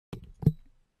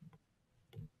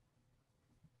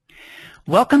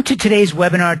Welcome to today's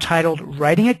webinar titled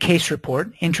Writing a Case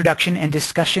Report, Introduction and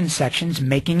Discussion Sections,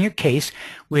 Making Your Case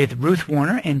with Ruth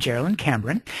Werner and Geraldine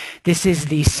Cameron. This is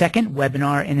the second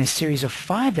webinar in a series of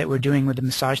 5 that we're doing with the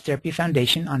Massage Therapy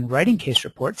Foundation on writing case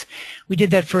reports. We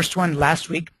did that first one last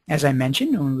week, as I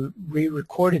mentioned, and we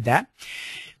re-recorded that.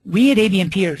 We at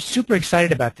ABMP are super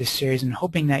excited about this series and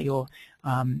hoping that you'll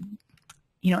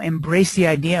embrace the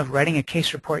idea of writing a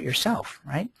case report yourself,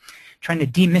 right? Trying to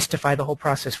demystify the whole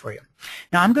process for you.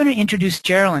 Now I'm going to introduce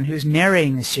Geraldine, who's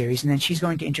narrating the series, and then she's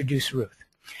going to introduce Ruth.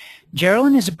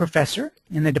 Geraldine is a professor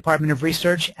in the Department of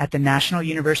Research at the National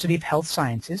University of Health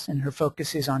Sciences, and her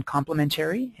focus is on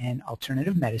complementary and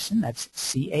alternative medicine, that's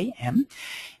CAM,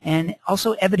 and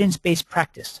also evidence-based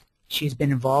practice. She's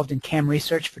been involved in CAM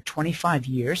research for 25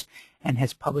 years and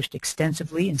has published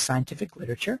extensively in scientific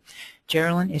literature.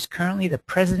 Geraldine is currently the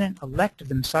president-elect of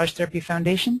the Massage Therapy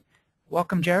Foundation.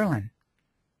 Welcome, Geraldine.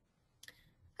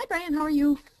 Hi, Brian. How are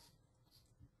you?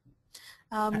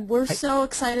 We're so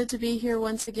excited to be here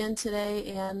once again today,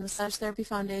 and the Massage Therapy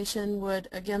Foundation would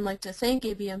again like to thank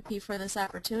ABMP for this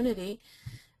opportunity.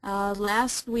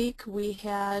 Last week we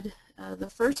had the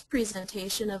first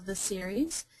presentation of the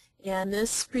series, and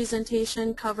this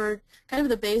presentation covered kind of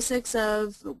the basics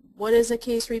of what is a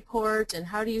case report and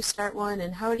how do you start one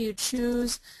and how do you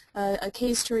choose a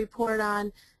case to report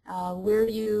on. Where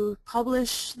do you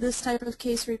publish this type of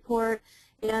case report,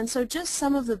 and so just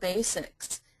some of the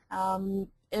basics. And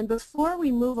before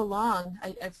we move along,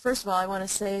 first of all I want to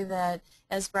say that,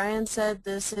 as Brian said,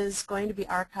 this is going to be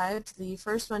archived. The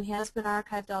first one has been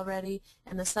archived already,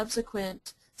 and the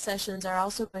subsequent sessions are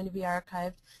also going to be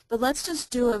archived. But let's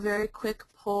just do a very quick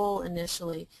poll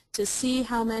initially to see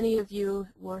how many of you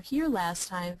were here last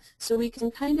time, so we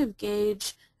can kind of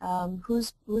gauge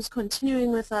who's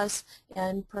continuing with us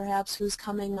and perhaps who's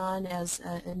coming on as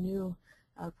a new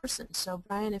person. So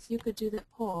Brian, if you could do that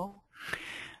poll.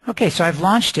 Okay, so I've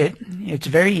launched it. It's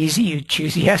very easy. You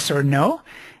choose yes or no,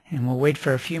 and we'll wait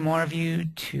for a few more of you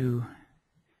to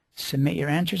submit your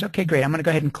answers. Okay, great. I'm going to go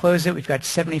ahead and close it. We've got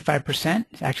 75%,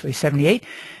 actually 78.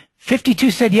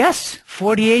 52 said yes,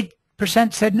 48%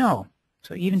 said no.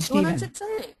 So even Steven. Well, that's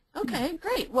exciting. Okay,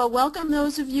 great. Well, welcome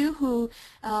those of you who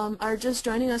are just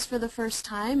joining us for the first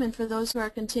time, and for those who are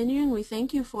continuing, we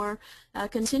thank you for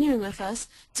continuing with us.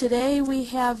 Today we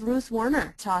have Ruth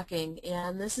Werner talking,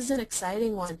 and this is an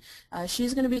exciting one.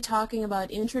 She's going to be talking about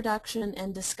introduction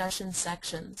and discussion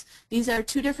sections. These are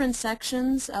 2 different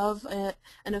sections of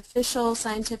an official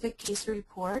scientific case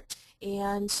report.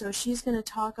 And so she's going to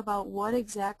talk about what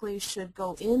exactly should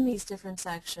go in these different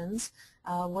sections,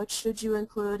 what should you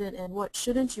include and what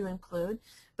shouldn't you include.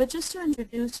 But just to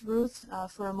introduce Ruth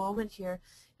for a moment here,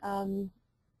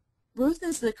 Ruth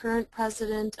is the current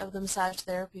president of the Massage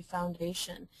Therapy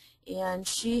Foundation, and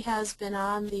she has been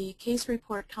on the case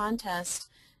report contest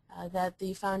that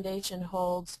the foundation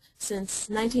holds since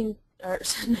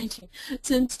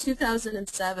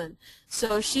 2007.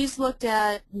 So she's looked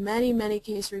at many, many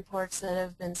case reports that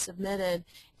have been submitted,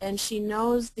 and she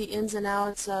knows the ins and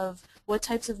outs of what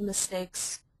types of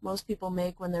mistakes most people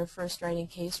make when they're first writing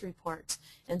case reports.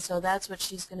 And so that's what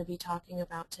she's going to be talking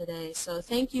about today. So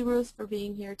thank you, Ruth, for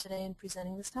being here today and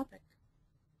presenting this topic.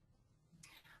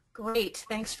 Great.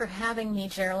 Thanks for having me,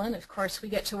 Geraldine. Of course, we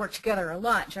get to work together a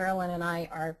lot. Geraldine and I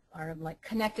are like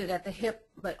connected at the hip,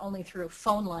 but only through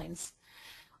phone lines.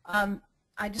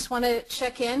 I just want to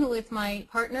check in with my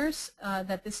partners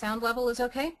that the sound level is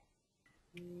okay.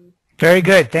 Very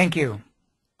good. Thank you.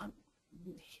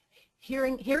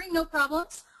 Hearing no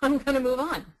problems. I'm going to move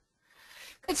on.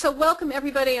 Good. So welcome,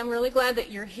 everybody. I'm really glad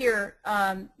that you're here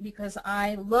because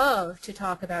I love to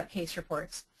talk about case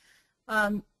reports.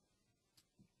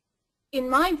 In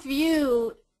my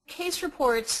view, case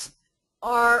reports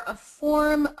are a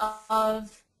form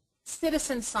of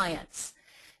citizen science.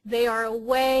 They are a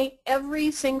way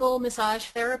every single massage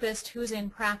therapist who's in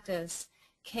practice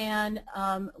can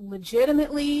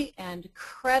legitimately and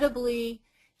credibly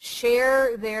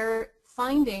share their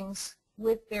findings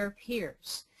with their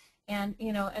peers. And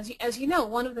as you know,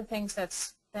 one of the things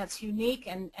that's unique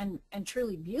and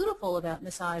truly beautiful about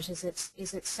massage is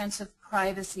its sense of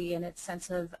privacy and its sense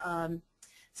of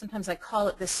sometimes I call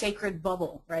it the sacred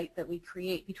bubble, right, that we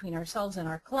create between ourselves and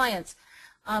our clients.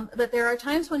 But there are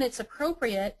times when it's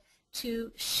appropriate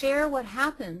to share what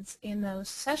happens in those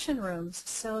session rooms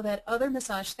so that other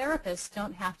massage therapists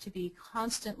don't have to be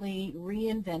constantly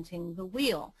reinventing the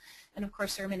wheel. And of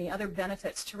course there are many other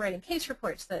benefits to writing case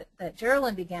reports that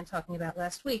Geraldine began talking about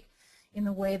last week in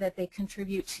the way that they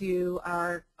contribute to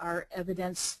our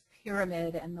evidence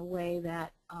pyramid and the way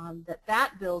that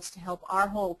that builds to help our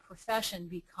whole profession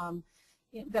become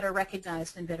better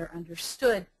recognized and better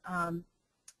understood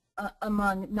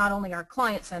among not only our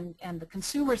clients and the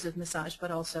consumers of massage,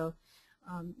 but also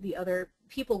the other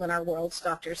people in our world,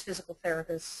 doctors, physical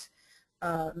therapists,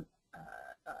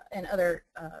 and other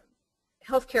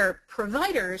healthcare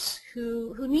providers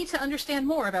who need to understand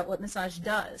more about what massage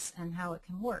does and how it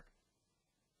can work.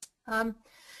 And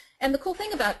the cool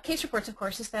thing about case reports, of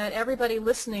course, is that everybody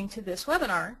listening to this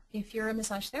webinar, if you're a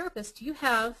massage therapist, you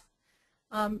have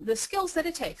the skills that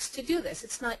it takes to do this.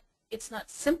 It's not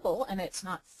simple and it's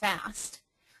not fast,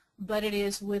 but it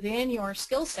is within your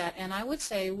skill set, and I would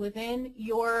say within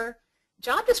your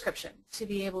job description to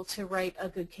be able to write a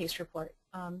good case report,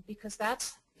 because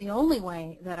that's the only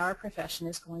way that our profession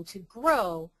is going to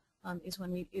grow,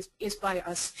 is by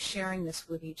us sharing this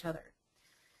with each other.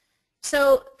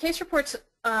 So case reports,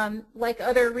 like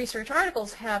other research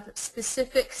articles, have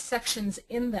specific sections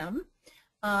in them.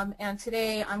 And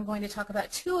today I'm going to talk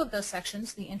about two of those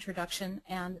sections, the introduction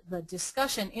and the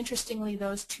discussion. Interestingly,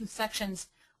 those two sections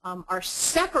are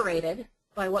separated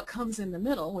by what comes in the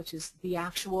middle, which is the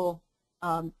actual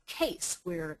case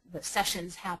where the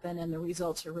sessions happen and the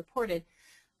results are reported.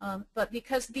 But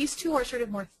because these two are sort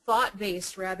of more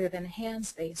thought-based rather than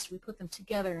hands-based, we put them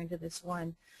together into this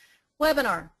one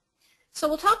webinar. So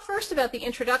we'll talk first about the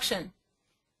introduction.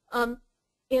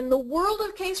 In the world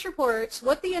of case reports,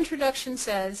 what the introduction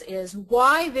says is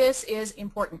why this is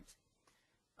important.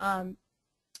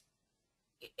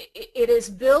 It is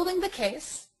building the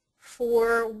case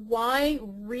for why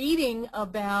reading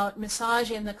about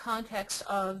massage in the context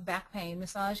of back pain,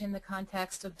 massage in the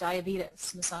context of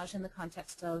diabetes, massage in the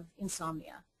context of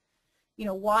insomnia,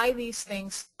 why these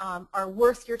things are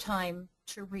worth your time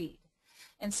to read.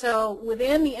 And so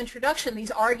within the introduction,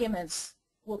 these arguments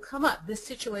will come up. This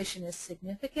situation is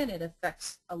significant. It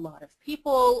affects a lot of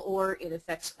people, or it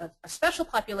affects a special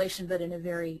population, but in a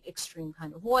very extreme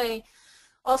kind of way.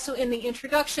 Also in the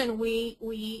introduction,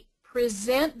 we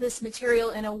present this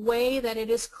material in a way that it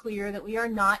is clear that we are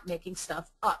not making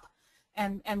stuff up.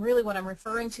 And really what I'm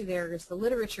referring to there is the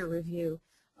literature review,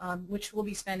 which we'll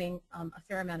be spending a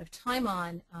fair amount of time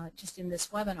on just in this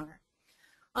webinar.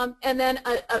 And then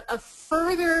a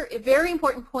very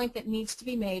important point that needs to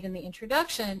be made in the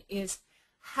introduction is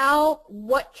how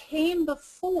what came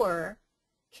before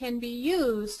can be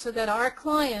used so that our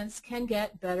clients can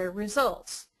get better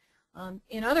results.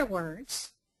 In other words,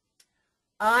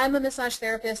 I'm a massage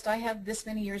therapist, I have this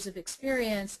many years of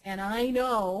experience, and I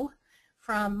know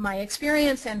from my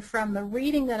experience and from the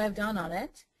reading that I've done on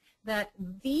it that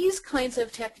these kinds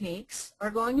of techniques are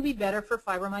going to be better for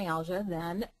fibromyalgia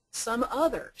than some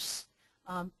others.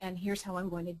 And here's how I'm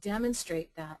going to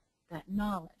demonstrate that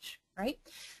knowledge, right?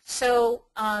 So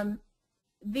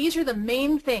these are the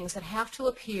main things that have to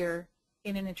appear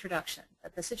in an introduction,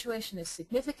 that the situation is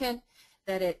significant,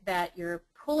 that you're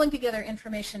pulling together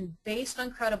information based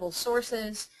on credible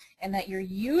sources, and that you're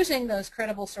using those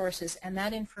credible sources and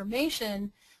that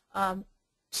information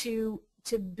to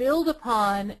build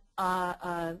upon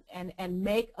and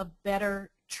make a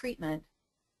better treatment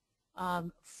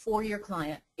for your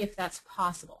client, if that's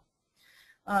possible.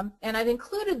 And I've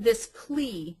included this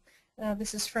plea.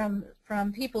 This is from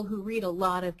people who read a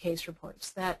lot of case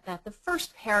reports, that the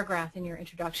first paragraph in your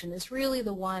introduction is really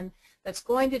the one that's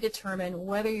going to determine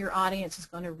whether your audience is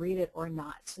going to read it or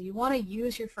not. So you want to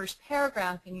use your first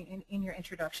paragraph in your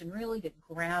introduction really to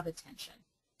grab attention.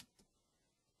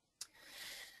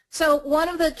 So one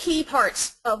of the key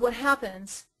parts of what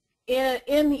happens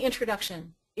in the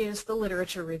introduction is the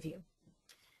literature review.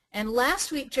 And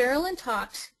last week, Geraldine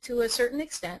talked to a certain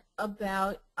extent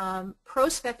about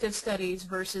prospective studies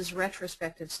versus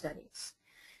retrospective studies.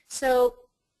 So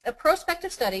a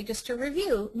prospective study, just to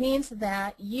review, means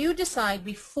that you decide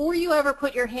before you ever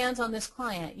put your hands on this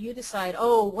client, you decide,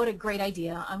 oh, what a great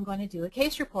idea, I'm going to do a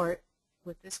case report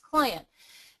with this client.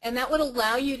 And that would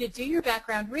allow you to do your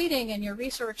background reading and your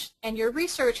research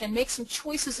and make some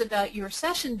choices about your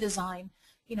session design,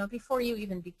 before you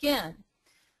even begin.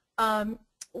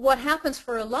 What happens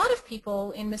for a lot of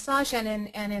people in massage and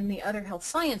in the other health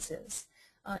sciences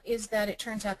is that it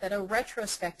turns out that a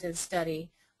retrospective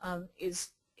study is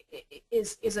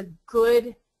a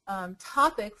good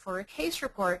topic for a case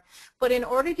report. But in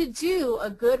order to do a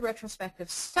good retrospective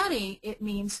study, it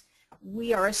means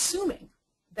we are assuming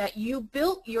that you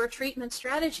built your treatment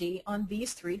strategy on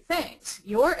these three things: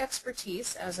 your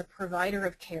expertise as a provider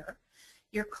of care,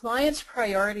 your client's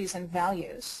priorities and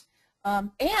values,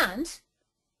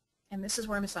 and this is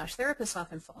where massage therapists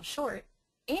often fall short,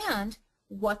 and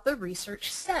what the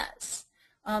research says.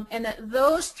 And that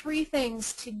those three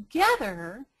things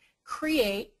together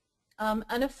create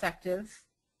an effective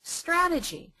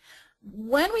strategy.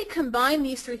 When we combine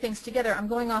these three things together, I'm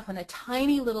going off on a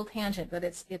tiny little tangent, but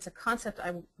it's a concept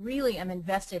I really am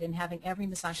invested in having every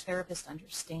massage therapist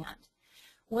understand.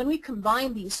 When we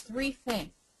combine these three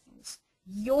things,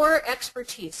 your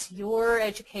expertise, your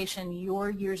education, your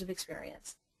years of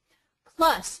experience,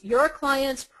 plus your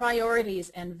client's priorities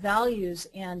and values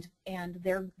and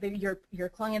your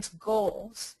client's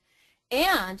goals,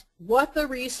 and what the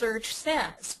research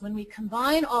says. When we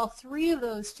combine all three of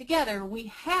those together, we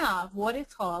have what is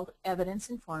called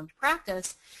evidence-informed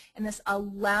practice, and this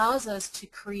allows us to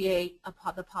create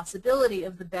the possibility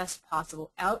of the best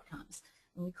possible outcomes,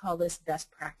 and we call this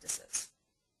best practices.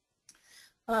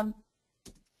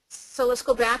 So let's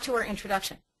go back to our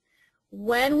introduction.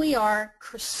 When we are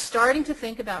starting to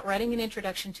think about writing an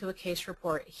introduction to a case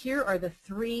report, here are the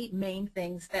three main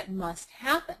things that must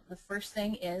happen. The first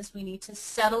thing is we need to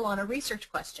settle on a research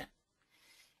question.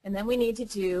 And then we need to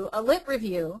do a lit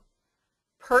review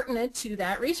pertinent to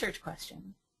that research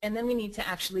question. And then we need to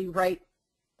actually write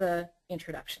the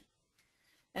introduction.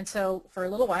 And so for a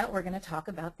little while, we're going to talk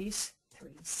about these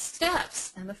three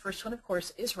steps. And the first one, of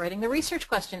course, is writing the research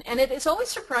question. And it is always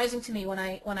surprising to me when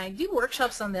I do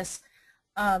workshops on this,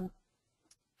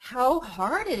 how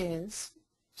hard it is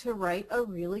to write a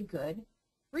really good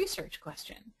research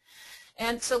question.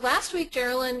 And so last week,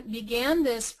 Geraldine began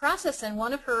this process, and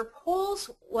one of her polls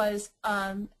was,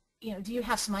 do you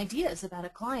have some ideas about a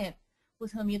client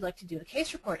with whom you'd like to do a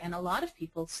case report? And a lot of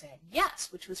people said yes,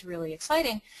 which was really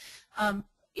exciting.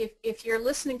 If you're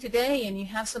listening today and you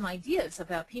have some ideas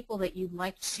about people that you'd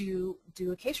like to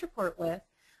do a case report with,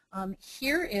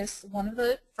 here is one of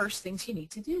the first things you need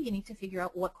to do. You need to figure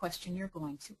out what question you're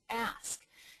going to ask.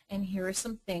 And here are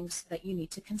some things that you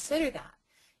need to consider that.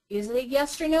 Is it a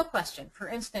yes or no question? For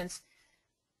instance,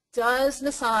 does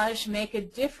massage make a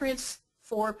difference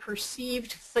for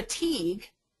perceived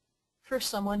fatigue for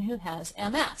someone who has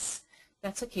MS?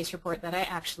 That's a case report that I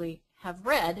actually have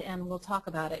read, and we'll talk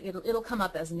about it. It'll come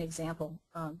up as an example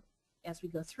as we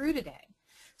go through today.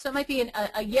 So it might be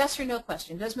a yes or no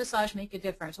question. Does massage make a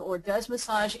difference? Or does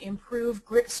massage improve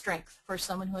grip strength for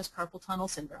someone who has carpal tunnel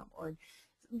syndrome? Or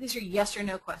these are yes or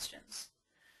no questions.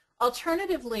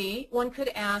 Alternatively, one could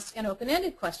ask an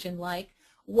open-ended question like,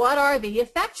 what are the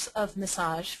effects of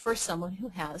massage for someone who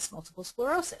has multiple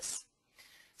sclerosis?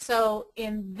 So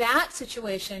in that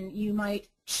situation, you might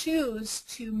choose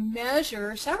to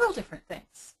measure several different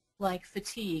things, like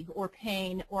fatigue or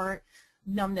pain or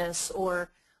numbness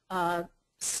or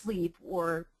sleep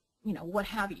or what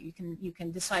have you. You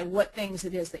can decide what things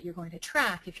it is that you're going to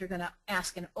track if you're going to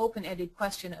ask an open-ended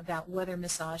question about whether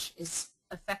massage is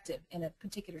effective in a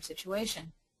particular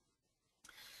situation.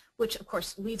 Which of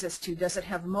course leads us to, does it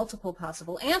have multiple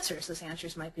possible answers? Those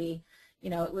answers might be,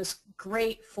 it was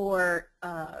great for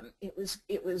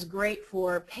it was great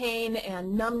for pain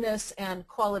and numbness and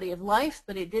quality of life,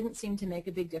 but it didn't seem to make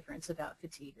a big difference about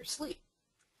fatigue or sleep.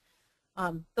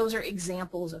 Those are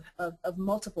examples of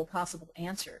multiple possible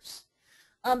answers.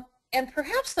 And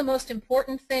perhaps the most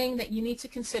important thing that you need to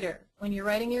consider when you're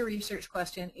writing your research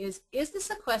question is this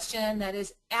a question that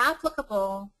is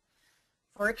applicable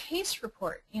for a case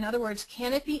report? In other words,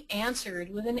 can it be answered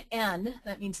with an N,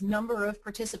 that means number of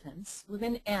participants, with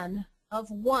an N of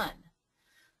 1?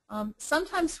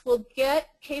 Sometimes we'll get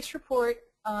case report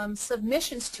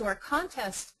submissions to our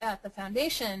contest at the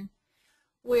foundation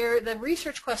where the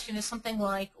research question is something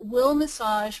like, will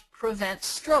massage prevent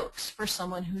strokes for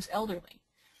someone who's elderly?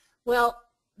 Well,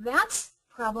 that's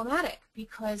problematic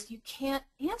because you can't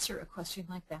answer a question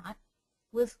like that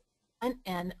with an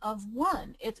N of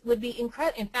 1. It would be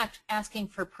incredible. In fact, asking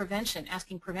prevention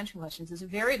questions is a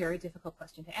very, very difficult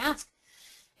question to ask.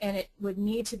 And it would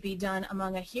need to be done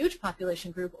among a huge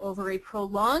population group over a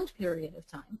prolonged period of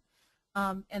time.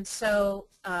 And so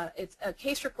a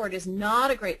case report is not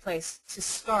a great place to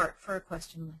start for a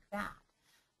question like that.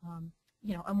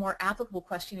 A more applicable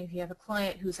question if you have a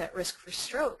client who's at risk for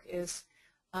stroke is,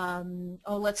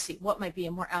 let's see, what might be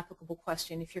a more applicable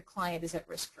question if your client is at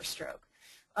risk for stroke?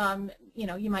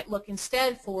 You might look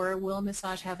instead for, will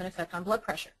massage have an effect on blood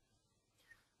pressure,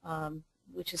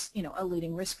 which is, a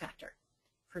leading risk factor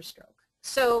for stroke.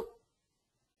 So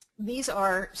these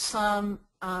are some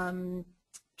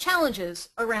challenges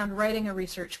around writing a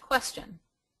research question.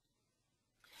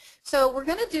 So we're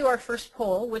going to do our first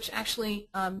poll, which actually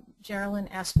Geraldine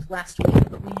asked last week,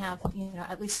 but we have,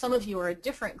 at least some of you are a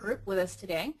different group with us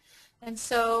today. And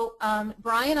so,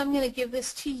 Brian, I'm going to give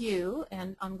this to you,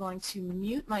 and I'm going to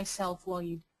mute myself while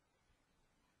you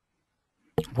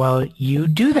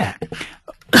do that.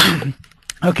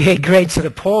 Okay, great. So the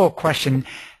poll question,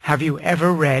 have you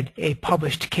ever read a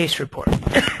published case report?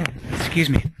 Excuse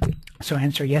me. So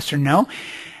answer yes or no,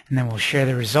 and then we'll share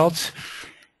the results.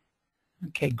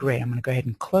 Okay, great. I'm going to go ahead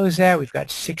and close that. We've got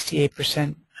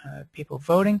 68% people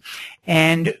voting.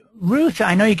 And Ruth,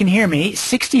 I know you can hear me.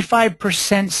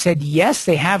 65% said yes,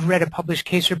 they have read a published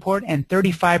case report, and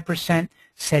 35%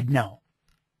 said no.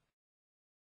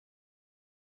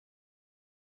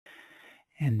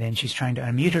 And then she's trying to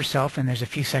unmute herself, and there's a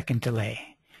few second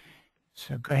delay.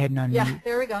 So go ahead and unmute. Yeah,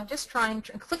 there we go. Just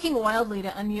clicking wildly to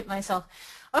unmute myself.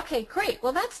 Okay, great.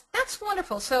 Well, that's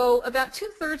wonderful. So about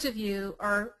 2/3 of you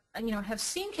are, have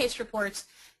seen case reports.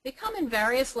 They come in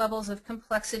various levels of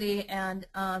complexity and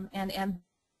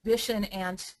ambition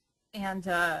and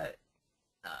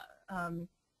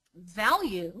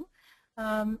value.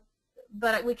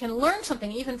 But we can learn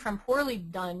something even from poorly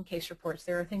done case reports.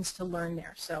 There are things to learn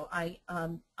there. So I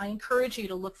encourage you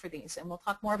to look for these, and we'll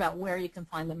talk more about where you can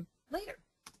find them later.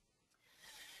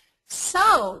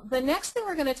 So the next thing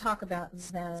we're going to talk about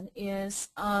then is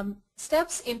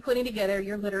steps in putting together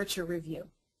your literature review.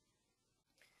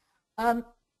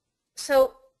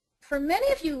 So for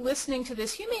many of you listening to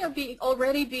this, you may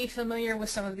already be familiar with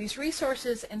some of these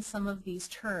resources and some of these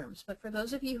terms. But for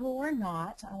those of you who are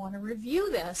not, I want to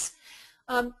review this.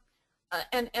 And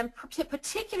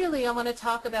particularly, I want to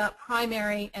talk about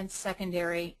primary and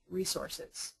secondary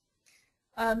resources.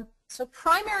 So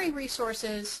primary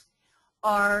resources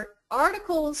are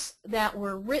articles that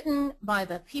were written by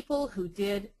the people who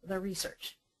did the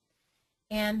research.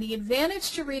 And the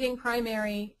advantage to reading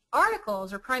primary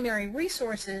articles or primary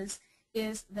resources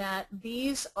is that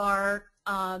these are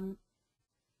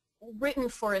written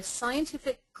for a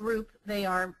scientific group. They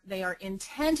are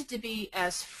intended to be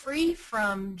as free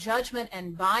from judgment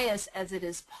and bias as it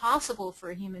is possible for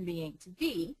a human being to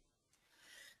be.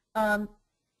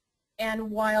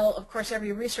 And while, of course,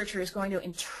 every researcher is going to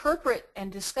interpret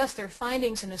and discuss their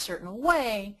findings in a certain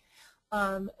way,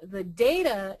 the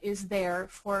data is there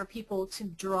for people to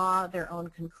draw their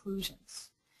own conclusions.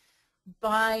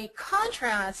 By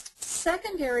contrast,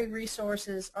 secondary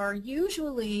resources are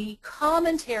usually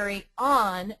commentary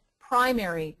on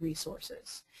primary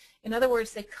resources. In other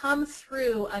words, they come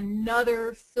through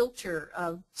another filter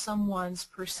of someone's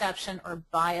perception or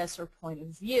bias or point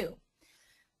of view.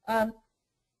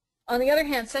 On the other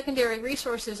hand, secondary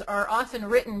resources are often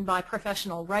written by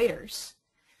professional writers.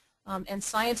 And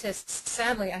scientists,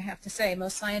 sadly, I have to say,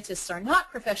 most scientists are not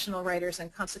professional writers,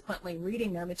 and consequently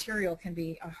reading their material can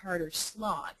be a harder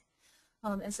slog.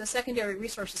 And so secondary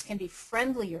resources can be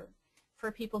friendlier for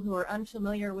people who are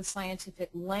unfamiliar with scientific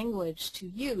language to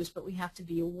use, but we have to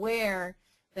be aware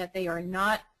that they are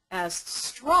not as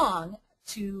strong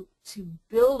to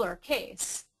build our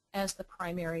case as the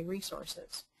primary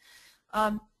resources.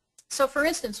 So for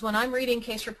instance, when I'm reading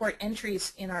case report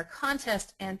entries in our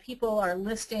contest and people are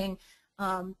listing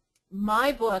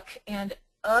my book and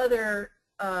other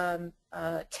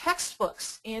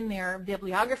textbooks in their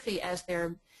bibliography as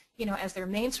their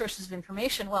main sources of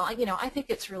information, well, I think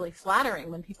it's really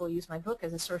flattering when people use my book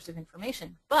as a source of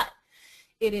information, but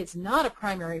it is not a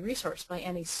primary resource by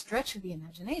any stretch of the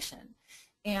imagination.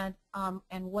 And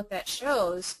what that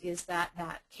shows is that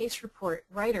that case report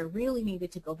writer really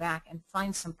needed to go back and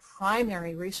find some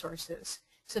primary resources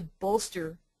to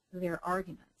bolster their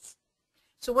arguments.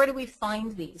 So where do we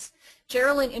find these?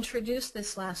 Geraldine introduced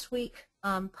this last week.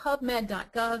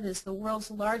 PubMed.gov is the world's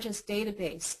largest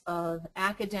database of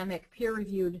academic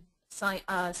peer-reviewed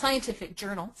scientific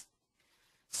journals.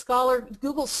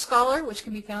 Google Scholar, which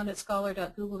can be found at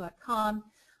scholar.google.com,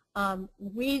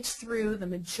 weeds through the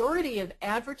majority of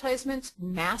advertisements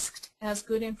masked as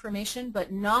good information,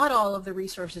 but not all of the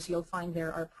resources you'll find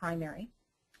there are primary.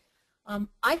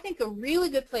 I think a really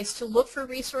good place to look for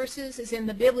resources is in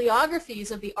the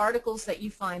bibliographies of the articles that you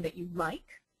find that you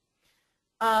like.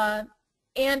 And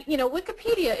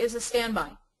Wikipedia is a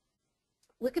standby.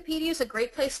 Wikipedia is a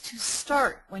great place to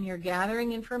start when you're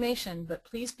gathering information, but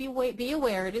please be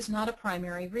aware it is not a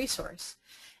primary resource.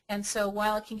 And so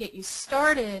while it can get you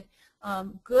started,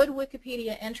 good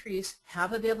Wikipedia entries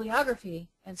have a bibliography,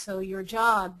 and so your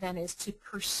job then is to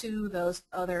pursue those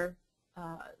other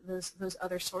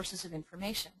sources of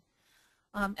information.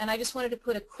 And I just wanted to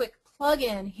put a quick plug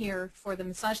in here for the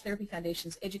Massage Therapy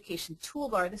Foundation's Education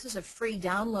Toolbar. This is a free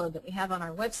download that we have on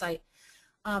our website,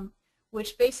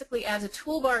 which basically adds a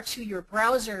toolbar to your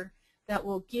browser that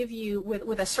will give you,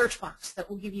 with a search box, that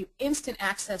will give you instant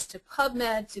access to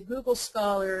PubMed, to Google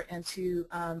Scholar, and to,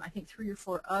 I think, 3 or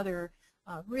 4 other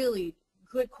really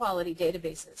good quality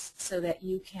databases so that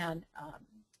you can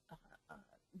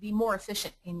be more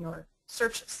efficient in your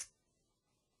searches.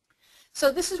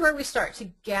 So this is where we start to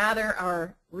gather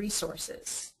our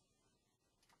resources.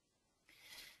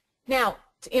 Now,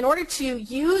 in order to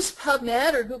use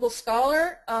PubMed or Google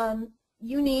Scholar,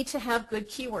 you need to have good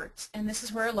keywords, and this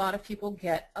is where a lot of people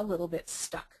get a little bit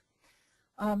stuck.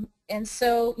 And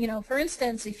so, for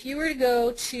instance, if you were to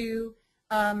go to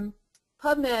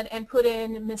PubMed and put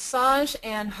in massage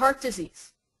and heart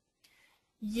disease,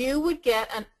 you would get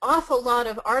an awful lot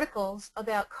of articles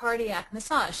about cardiac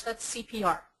massage. That's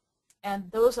CPR.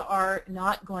 And those are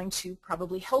not going to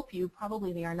probably help you.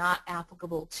 Probably they are not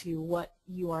applicable to what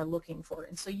you are looking for.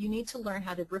 And so you need to learn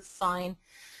how to refine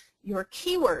your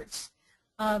keywords.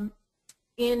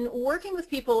 In working with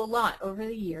people a lot over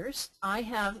the years, I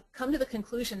have come to the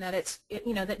conclusion that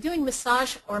that doing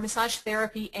massage or massage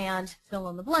therapy and fill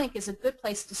in the blank is a good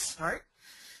place to start.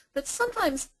 But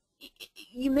sometimes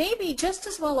you may be just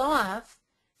as well off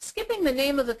skipping the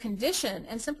name of the condition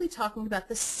and simply talking about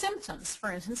the symptoms,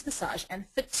 for instance, massage and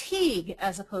fatigue,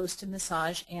 as opposed to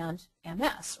massage and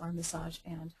MS or massage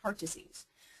and heart disease.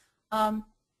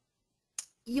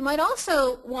 You might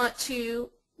also want to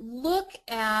look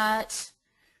at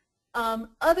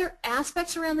other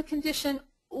aspects around the condition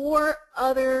or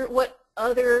what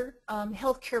other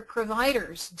healthcare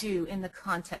providers do in the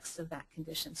context of that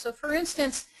condition. So, for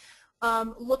instance,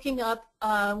 looking up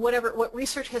what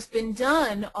research has been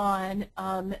done on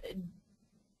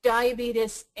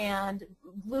diabetes and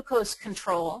glucose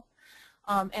control,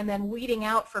 and then weeding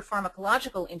out for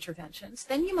pharmacological interventions,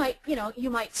 then you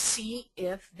might see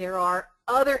if there are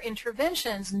other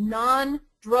interventions,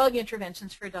 non-drug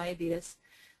interventions for diabetes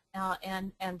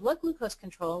and blood glucose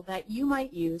control that you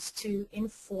might use to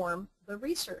inform the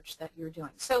research that you're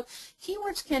doing. So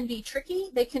keywords can be tricky,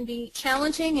 they can be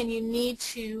challenging, and you need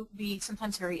to be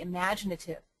sometimes very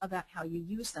imaginative about how you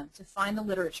use them to find the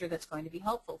literature that's going to be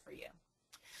helpful for you.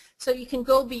 So you can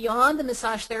go beyond the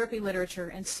massage therapy literature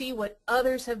and see what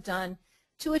others have done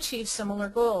to achieve similar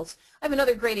goals. I have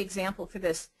another great example for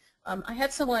this. I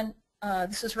had someone,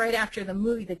 this was right after the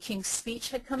movie The King's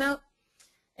Speech had come out,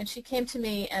 and she came to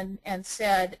me and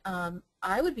said,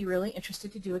 I would be really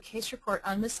interested to do a case report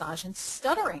on massage and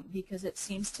stuttering, because it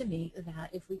seems to me that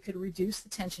if we could reduce the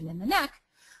tension in the neck,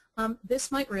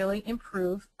 this might really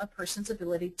improve a person's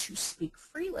ability to speak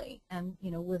freely and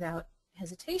without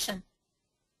hesitation.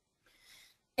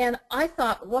 And I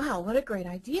thought, wow, what a great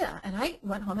idea. And I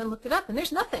went home and looked it up, and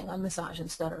there's nothing on massage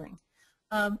and stuttering.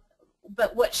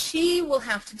 But what she will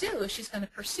have to do if she's going to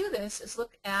pursue this is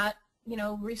look at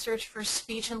research for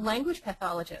speech and language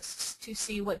pathologists to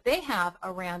see what they have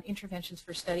around interventions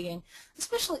for studying,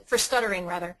 especially for stuttering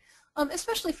rather,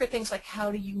 especially for things like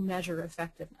how do you measure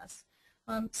effectiveness.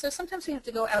 So sometimes we have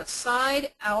to go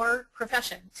outside our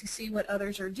profession to see what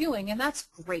others are doing, and that's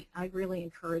great. I really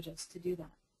encourage us to do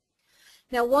that.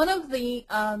 Now, one of the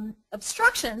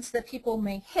obstructions that people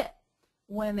may hit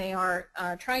when they are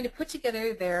trying to put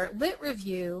together their lit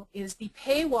review is the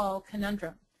paywall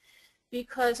conundrum.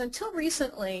 Because until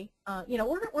recently,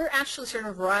 we're actually sort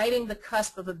of riding the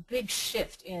cusp of a big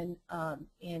shift in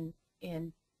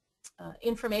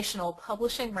informational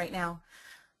publishing right now,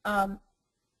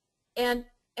 and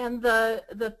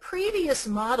the previous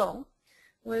model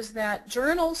was that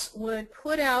journals would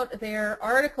put out their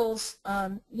articles,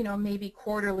 maybe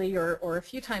quarterly or a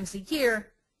few times a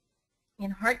year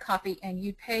in hard copy, and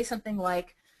you'd pay something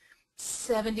like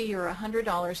 $70 or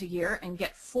 $100 a year and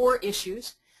get 4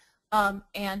 issues.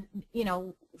 And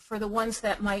for the ones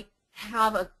that might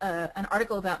have an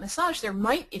article about massage, there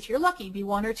might, if you're lucky, be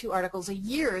 1 or 2 articles a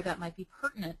year that might be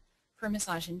pertinent for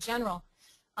massage in general.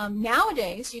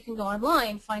 Nowadays, you can go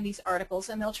online, find these articles,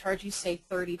 and they'll charge you, say,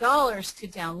 $30 to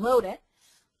download it.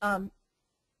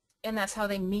 And that's how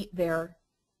they meet their,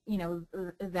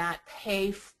 that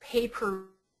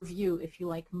pay-per-view, if you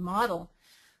like, model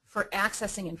for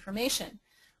accessing information.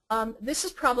 This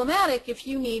is problematic if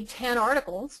you need 10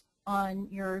 articles on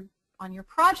your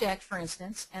project, for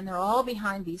instance, and they're all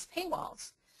behind these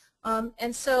paywalls.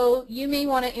 And so you may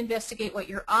want to investigate what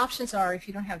your options are if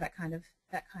you don't have that kind of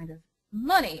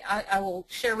money. I will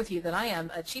share with you that I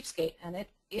am a cheapskate, and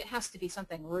it has to be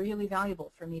something really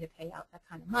valuable for me to pay out that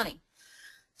kind of money.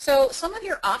 So some of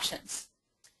your options,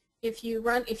 if you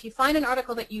find an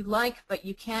article that you like but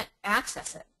you can't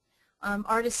access it,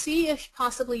 are to see if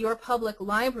possibly your public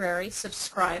library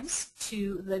subscribes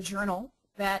to the journal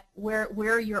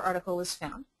where your article is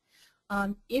found.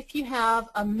 If you have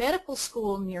a medical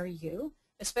school near you,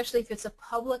 especially if it's a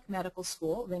public medical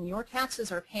school, then your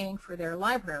taxes are paying for their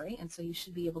library, and so you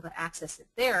should be able to access it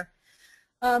there.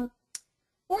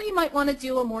 Or you might want to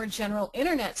do a more general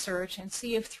internet search and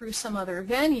see if through some other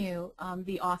venue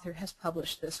the author has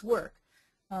published this work.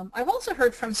 I've also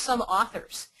heard from some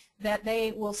authors that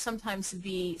they will sometimes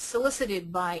be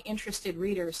solicited by interested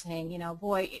readers saying, you know,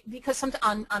 boy, because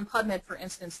on PubMed, for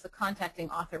instance, the contacting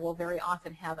author will very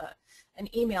often have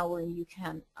an email where you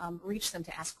can reach them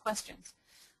to ask questions.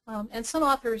 And some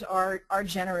authors are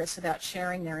generous about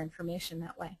sharing their information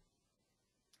that way.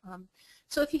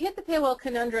 So if you hit the paywall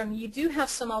conundrum, you do have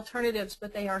some alternatives,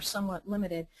 but they are somewhat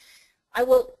limited. I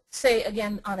will say,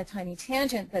 again, on a tiny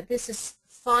tangent, that this is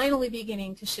finally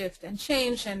beginning to shift and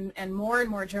change, and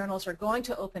more journals are going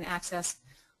to open access.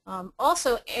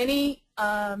 Also, any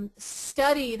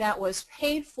study that was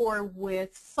paid for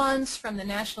with funds from the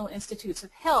National Institutes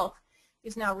of Health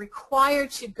is now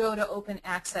required to go to open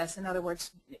access. In other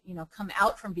words, you know, come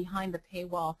out from behind the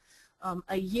paywall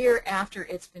a year after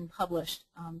it's been published,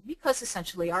 because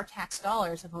essentially our tax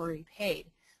dollars have already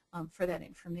paid for that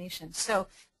information. So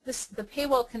the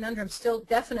paywall conundrum still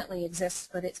definitely exists,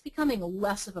 but it's becoming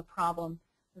less of a problem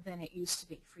than it used to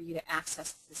be for you to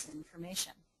access this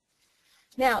information.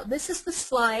 Now, this is the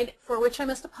slide for which I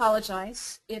must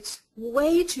apologize. It's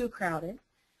way too crowded.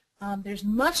 There's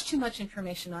much too much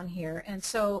information on here, and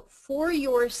so for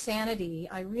your sanity,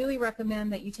 I really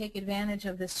recommend that you take advantage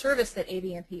of this service that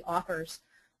ABMP offers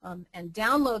and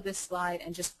download this slide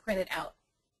and just print it out.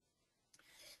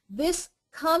 This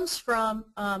comes from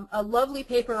a lovely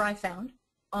paper I found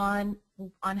on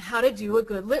how to do a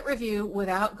good lit review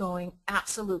without going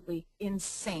absolutely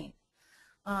insane.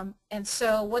 And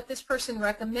so what this person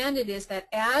recommended is that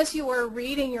as you are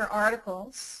reading your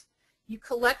articles, you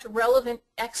collect relevant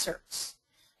excerpts.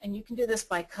 And you can do this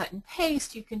by cut and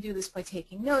paste, you can do this by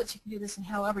taking notes, you can do this in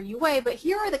however you way, but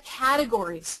here are the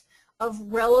categories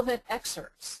of relevant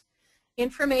excerpts.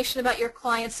 Information about your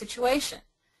client's situation,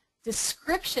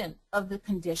 description of the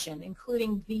condition,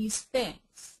 including these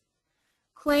things,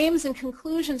 claims and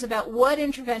conclusions about what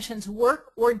interventions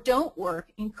work or don't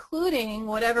work, including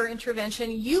whatever intervention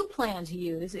you plan to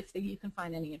use, if you can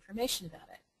find any information about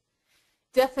it.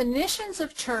 Definitions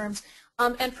of terms,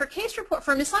 and for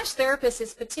massage therapists,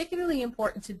 it's particularly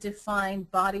important to define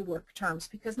bodywork terms,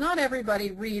 because not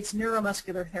everybody reads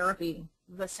neuromuscular therapy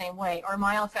the same way or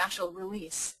myofascial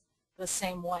release the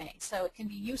same way. So it can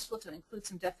be useful to include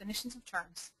some definitions of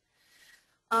terms.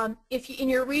 If in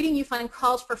your reading you find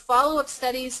calls for follow-up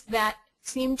studies that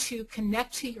seem to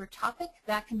connect to your topic,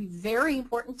 that can be very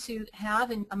important to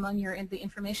have among the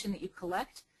information that you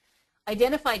collect.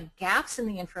 Identify gaps in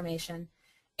the information,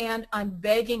 and I'm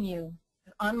begging you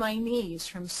on my knees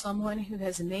from someone who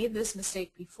has made this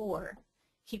mistake before,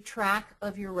 keep track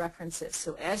of your references.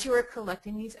 So as you are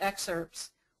collecting these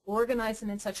excerpts, organize them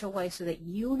in such a way so that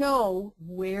you know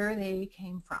where they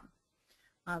came from.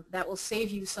 That will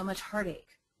save you so much heartache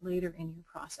later in your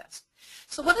process.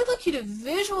 So what I'd like you to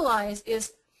visualize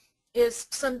is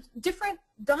some different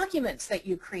documents that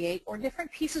you create or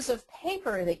different pieces of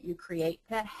paper that you create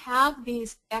that have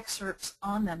these excerpts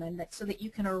on them, and so that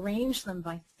you can arrange them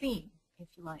by theme, if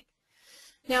you like.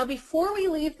 Now, before we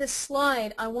leave this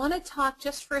slide, I want to talk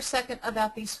just for a second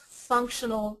about these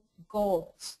functional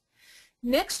goals.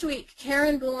 Next week,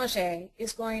 Karen Boulanger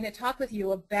is going to talk with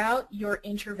you about your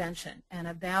intervention and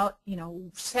about, you know,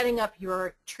 setting up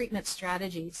your treatment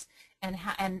strategies and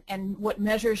what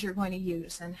measures you're going to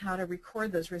use and how to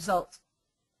record those results.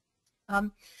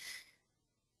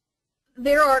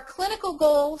 There are clinical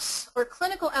goals or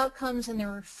clinical outcomes, and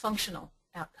there are functional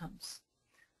outcomes.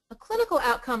 A clinical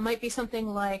outcome might be something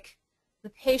like the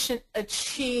patient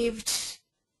achieved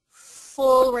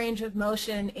full range of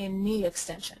motion in knee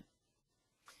extension.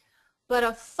 But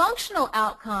a functional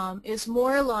outcome is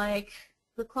more like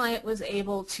the client was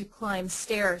able to climb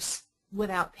stairs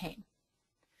without pain.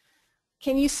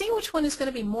 Can you see which one is going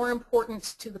to be more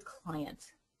important to the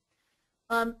client?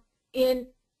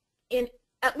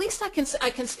 At least I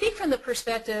can speak from the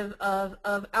perspective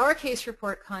of our case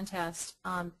report contest,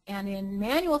 and in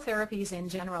manual therapies in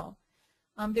general,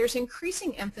 there's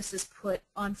increasing emphasis put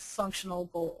on functional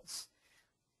goals.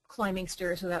 Climbing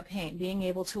stairs without pain, being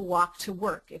able to walk to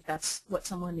work if that's what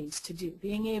someone needs to do,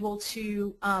 being able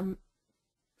to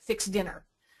fix dinner.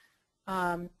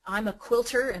 I'm a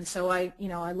quilter, and so I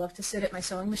love to sit at my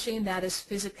sewing machine. That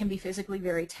can be physically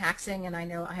very taxing, and I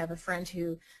know I have a friend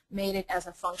who made it as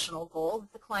a functional goal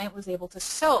that the client was able to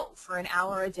sew for an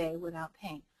hour a day without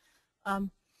pain.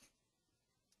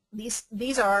 These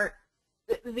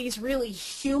really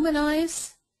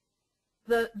humanize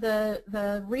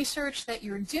the research that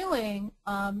you're doing,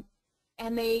 and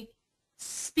they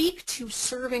speak to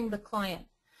serving the client.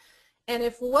 And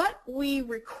if what we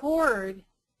record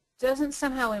doesn't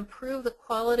somehow improve the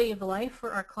quality of life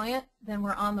for our client, then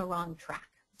we're on the wrong track.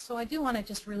 So I do want to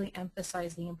just really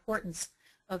emphasize the importance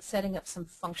of setting up some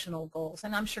functional goals.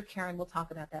 And I'm sure Karen will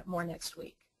talk about that more next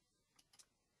week.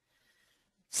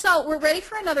 So we're ready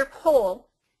for another poll.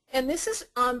 And this is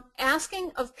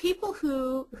asking of people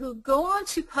who go on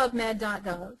to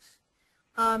PubMed.gov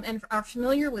and are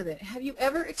familiar with it. Have you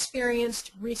ever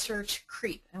experienced research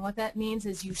creep? And what that means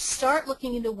is you start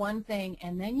looking into one thing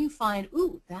and then you find,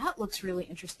 ooh, that looks really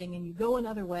interesting, and you go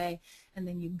another way, and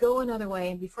then you go another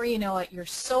way, and before you know it, you're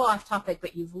so off topic,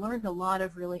 but you've learned a lot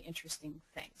of really interesting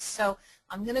things. So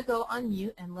I'm going to go on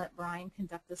mute and let Brian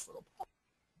conduct this little poll.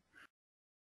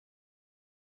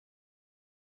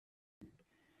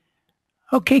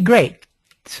 Okay, great.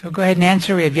 So go ahead and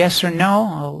answer. We have yes or no.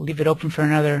 I'll leave it open for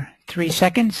another 3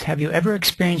 seconds. Have you ever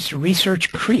experienced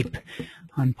research creep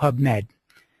on PubMed?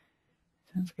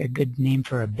 Sounds like a good name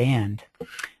for a band.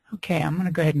 Okay, I'm going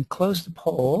to go ahead and close the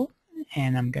poll,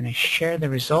 and I'm going to share the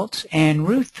results. And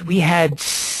Ruth, we had,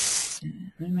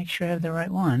 let me make sure I have the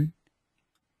right one.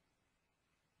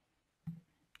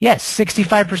 Yes,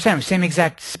 65%, same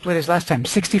exact split as last time.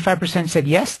 65% said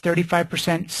yes,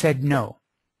 35% said no.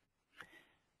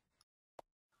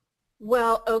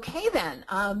 Well, okay then.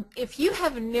 If you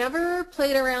have never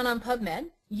played around on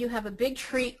PubMed, you have a big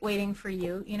treat waiting for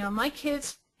you. You know, my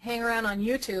kids hang around on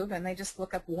YouTube and they just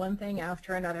look up one thing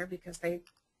after another because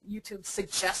YouTube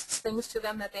suggests things to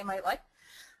them that they might like.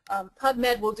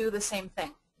 PubMed will do the same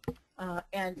thing.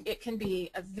 And it can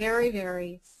be a very,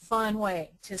 very fun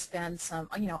way to spend some,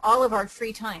 all of our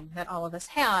free time that all of us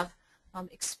have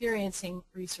experiencing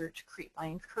research creep. I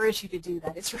encourage you to do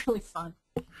that. It's really fun.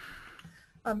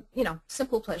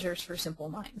 Simple pleasures for simple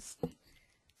minds.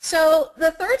 So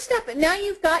the third step, now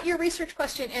you've got your research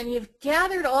question and you've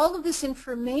gathered all of this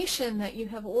information that you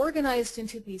have organized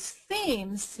into these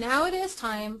themes. Now it is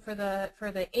time for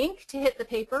the ink to hit the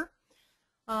paper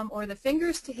or the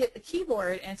fingers to hit the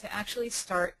keyboard and to actually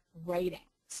start writing.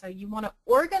 So you want to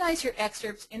organize your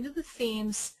excerpts into the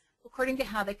themes according to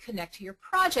how they connect to your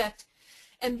project.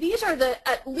 And these are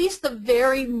at least the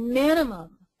very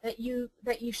minimum that you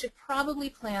should probably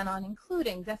plan on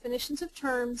including: definitions of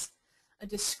terms, a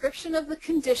description of the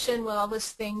condition with all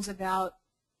those things about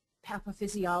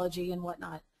pathophysiology and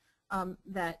whatnot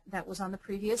that was on the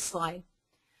previous slide,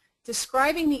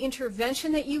 describing the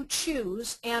intervention that you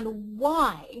choose and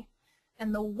why,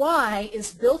 and the why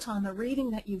is built on the reading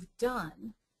that you've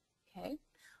done, okay?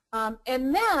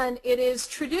 And then it is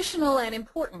traditional and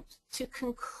important to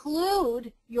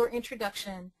conclude your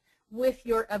introduction with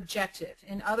your objective.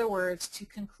 In other words, to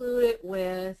conclude it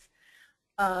with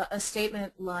a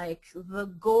statement like, the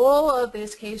goal of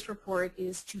this case report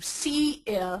is to see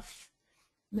if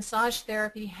massage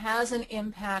therapy has an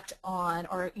impact on,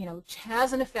 or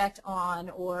has an effect on,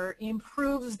 or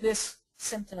improves this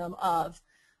symptom of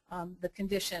the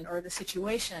condition or the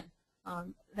situation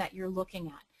that you're looking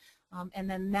at. And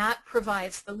then that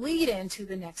provides the lead into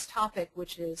the next topic,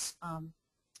 which is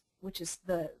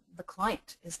the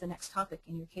client is the next topic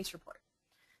in your case report.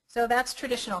 So that's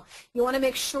traditional. You want to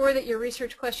make sure that your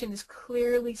research question is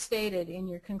clearly stated in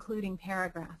your concluding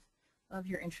paragraph of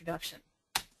your introduction.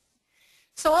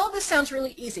 So all of this sounds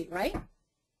really easy, right?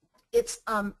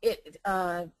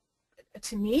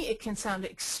 To me, it can sound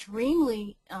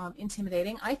extremely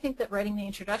intimidating. I think that writing the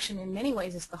introduction in many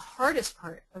ways is the hardest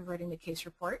part of writing the case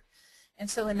report. And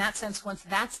so in that sense, once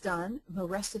that's done, the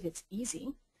rest of it's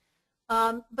easy.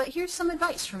 But here's some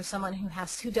advice from someone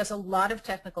who does a lot of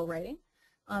technical writing.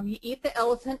 You eat the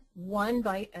elephant one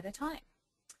bite at a time.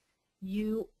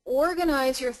 You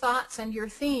organize your thoughts and your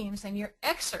themes and your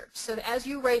excerpts so that as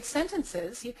you write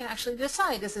sentences, you can actually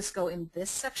decide, does this go in this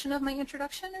section of my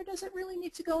introduction, or does it really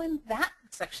need to go in that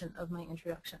section of my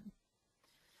introduction?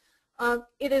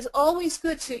 It is always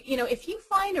good to, if you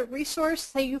find a resource,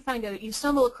 say you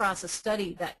stumble across a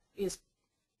study that is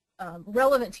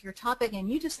relevant to your topic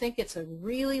and you just think it's a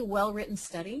really well-written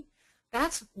study,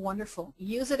 that's wonderful.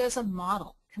 Use it as a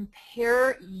model.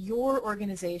 Compare your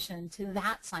organization to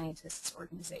that scientist's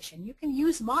organization. You can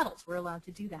use models. We're allowed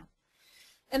to do that.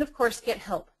 And of course, get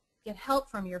help. Get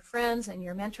help from your friends and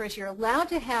your mentors. You're allowed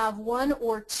to have 1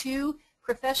 or 2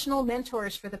 professional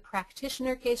mentors for the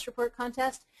practitioner case report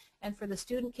contest, and for the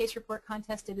student case report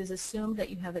contest, it is assumed that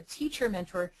you have a teacher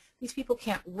mentor. These people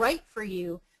can't write for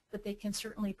you, but they can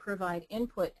certainly provide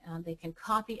input. They can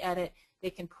copy edit. They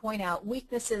can point out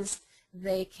weaknesses.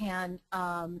 They can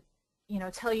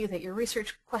tell you that your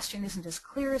research question isn't as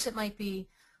clear as it might be.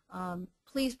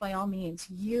 Please, by all means,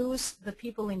 use the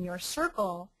people in your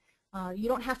circle. You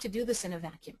don't have to do this in a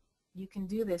vacuum. You can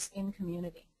do this in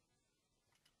community.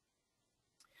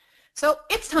 So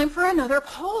it's time for another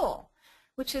poll,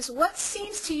 which is what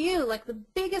seems to you like the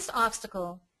biggest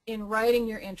obstacle in writing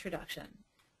your introduction.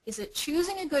 Is it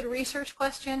choosing a good research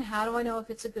question? How do I know if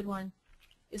it's a good one?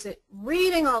 Is it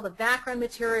reading all the background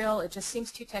material? It just seems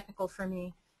too technical for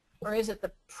me. Or is it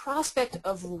the prospect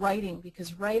of writing?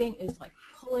 Because writing is like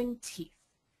pulling teeth.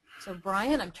 So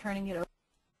Brian, I'm turning it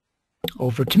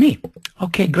over to me.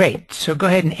 Okay, great. So go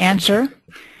ahead and answer.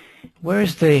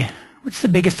 What's the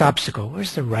biggest obstacle?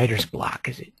 Where's the writer's block?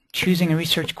 Is it choosing a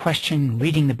research question,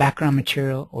 reading the background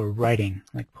material, or writing,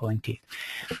 like pulling teeth?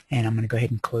 And I'm going to go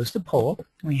ahead and close the poll.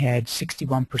 We had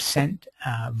 61%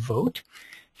 vote.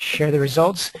 Share the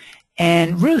results.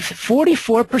 And Ruth,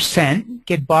 44%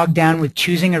 get bogged down with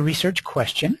choosing a research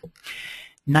question.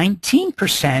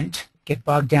 19% get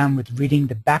bogged down with reading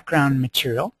the background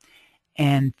material.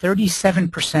 And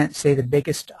 37% say the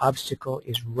biggest obstacle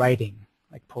is writing,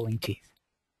 like pulling teeth.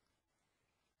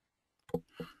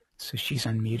 So she's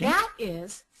unmuted. That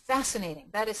is fascinating.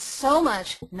 That is so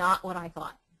much not what I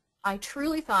thought. I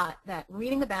truly thought that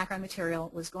reading the background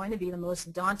material was going to be the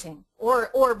most daunting,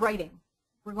 or writing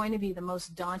were going to be the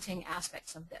most daunting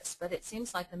aspects of this. But it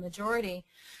seems like the majority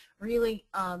really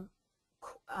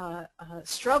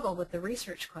struggle with the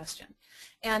research question.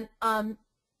 And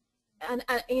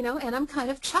you know, and I'm kind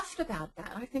of chuffed about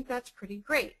that. I think that's pretty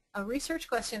great. A research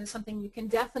question is something you can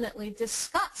definitely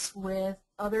discuss with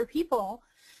other people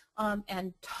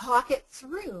and talk it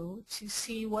through to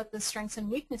see what the strengths and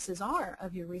weaknesses are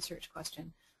of your research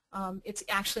question. It's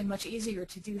actually much easier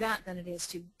to do that than it is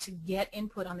to get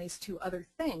input on these two other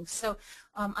things. So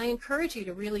I encourage you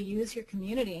to really use your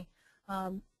community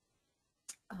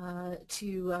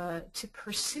to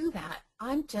pursue that.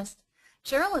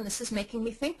 Geraldine, this is making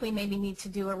me think we maybe need to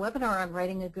do a webinar on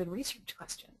writing a good research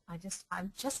question.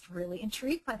 I'm just really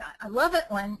intrigued by that. I love it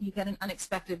when you get an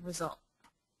unexpected result.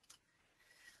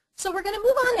 So we're going to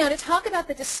move on now to talk about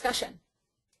the discussion.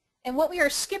 And what we are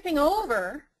skipping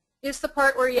over is the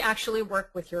part where you actually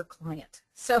work with your client.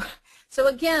 So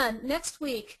again, next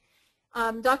week,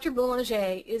 Dr.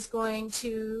 Boulanger is going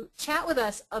to chat with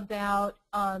us about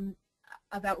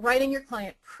writing your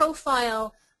client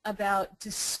profile, about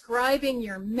describing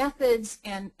your methods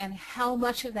and how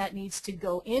much of that needs to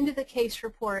go into the case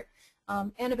report,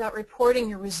 and about reporting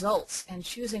your results and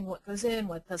choosing what goes in,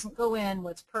 what doesn't go in,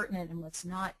 what's pertinent and what's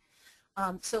not.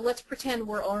 So let's pretend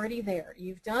we're already there.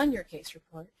 You've done your case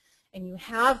report and you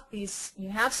have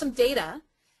some data,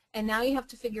 and now you have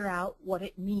to figure out what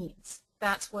it means.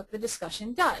 That's what the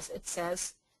discussion does. It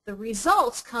says the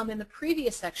results come in the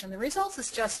previous section. The results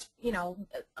is just, you know,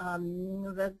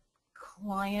 the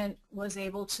client was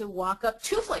able to walk up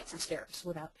 2 flights of stairs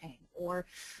without pain, or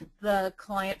the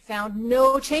client found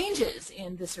no changes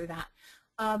in this or that.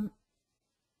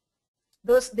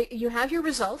 You have your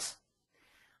results,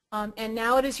 and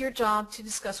now it is your job to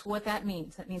discuss what that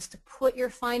means. That means to put your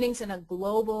findings in a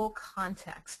global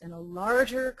context, in a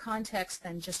larger context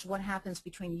than just what happens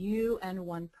between you and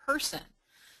one person.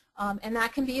 And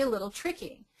that can be a little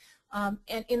tricky.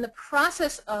 And in the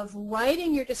process of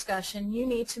writing your discussion, you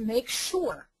need to make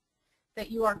sure that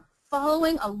you are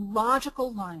following a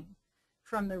logical line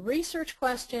from the research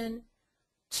question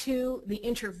to the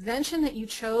intervention that you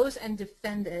chose and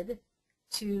defended,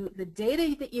 to the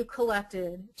data that you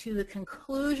collected, to the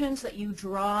conclusions that you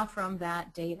draw from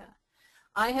that data.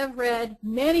 I have read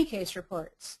many case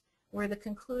reports where the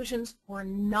conclusions were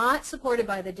not supported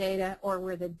by the data, or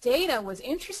where the data was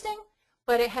interesting,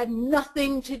 but it had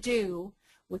nothing to do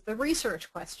with the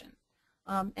research question.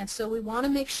 And so we want to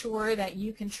make sure that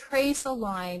you can trace a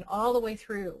line all the way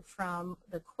through, from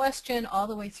the question all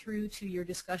the way through to your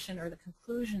discussion or the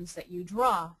conclusions that you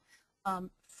draw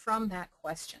from that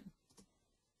question.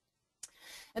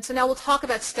 And so now we'll talk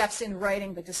about steps in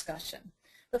writing the discussion.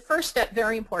 The first step,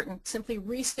 very important, simply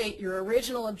restate your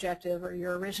original objective or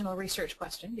your original research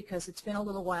question, because it's been a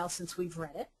little while since we've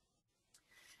read it.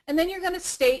 And then you're going to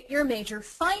state your major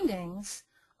findings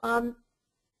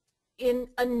in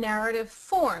a narrative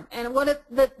form. And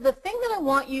the thing that I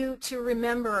want you to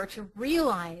remember or to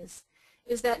realize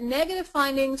is that negative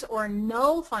findings or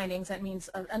null findings, that means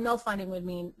a null finding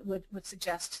would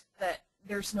suggest that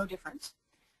there's no difference,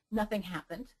 nothing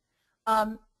happened.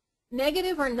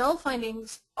 Negative or null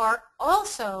findings are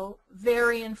also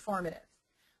very informative.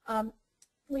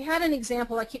 We had an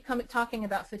example. I keep talking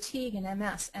about fatigue and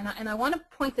MS, and I want to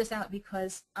point this out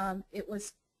because it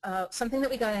was something that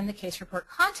we got in the case report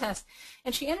contest,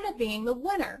 and she ended up being the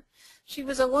winner. She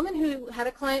was a woman who had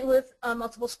a client with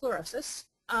multiple sclerosis,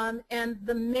 and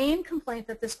the main complaint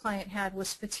that this client had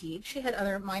was fatigue. She had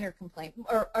other minor complaints,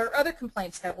 or other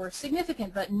complaints that were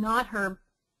significant, but not her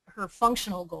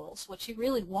functional goals. What she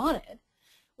really wanted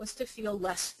was to feel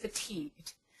less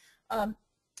fatigued.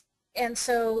 And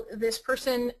so this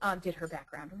person did her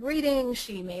background reading.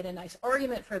 She made a nice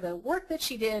argument for the work that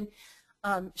she did.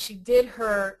 She did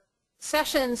her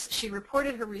sessions. She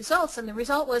reported her results, and the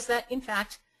result was that, in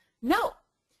fact, no,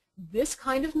 this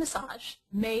kind of massage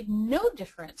made no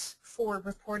difference for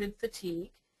reported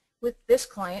fatigue with this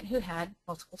client who had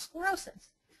multiple sclerosis.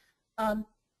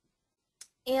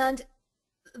 And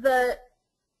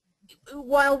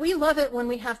while we love it when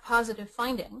we have positive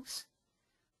findings,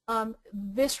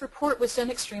 this report was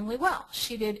done extremely well.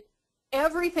 She did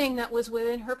everything that was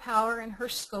within her power and her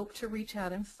scope to reach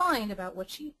out and find about what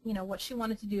she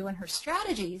wanted to do and her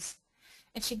strategies.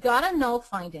 And she got a null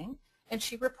finding, and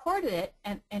she reported it,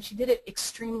 and she did it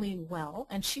extremely well,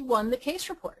 and she won the case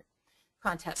report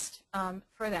contest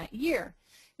for that year.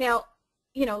 Now,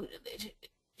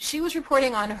 she was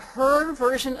reporting on her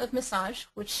version of massage,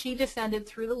 which she defended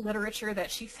through the literature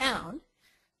that she found.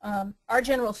 Our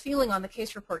general feeling on the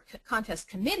case report contest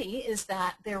committee is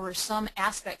that there were some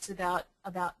aspects about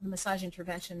the massage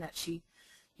intervention that she,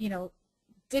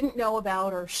 didn't know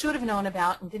about or should have known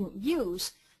about and didn't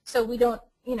use. So we don't,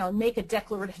 make a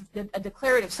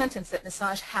declarative sentence that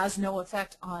massage has no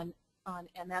effect on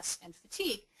MS and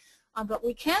fatigue. But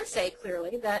we can say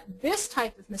clearly that this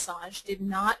type of massage did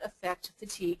not affect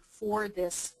fatigue for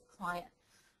this client.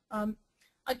 I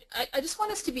just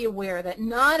want us to be aware that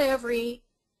not every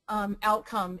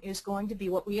outcome is going to be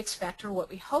what we expect or what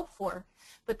we hope for,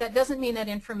 but that doesn't mean that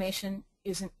information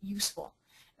isn't useful.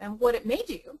 And what it may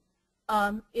do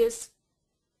is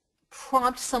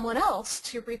prompt someone else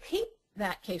to repeat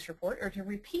that case report or to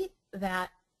repeat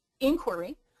that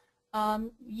inquiry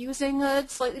using a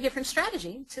slightly different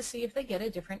strategy to see if they get a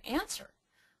different answer.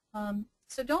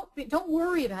 So don't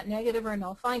worry about negative or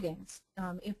null findings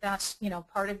if that's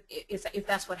if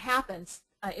that's what happens.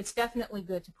 It's definitely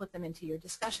good to put them into your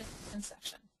discussion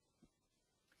section.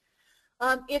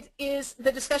 It is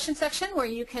the discussion section where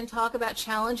you can talk about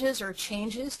challenges or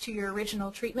changes to your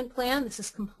original treatment plan. This is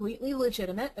completely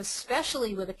legitimate,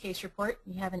 especially with a case report.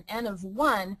 You have an N of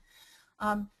 1.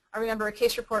 I remember a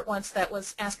case report once that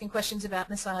was asking questions about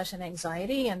massage and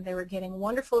anxiety, and they were getting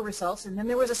wonderful results, and then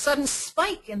there was a sudden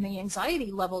spike in the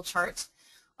anxiety level charts,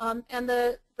 and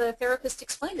the therapist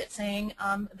explained it, saying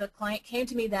the client came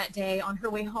to me that day on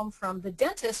her way home from the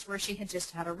dentist where she had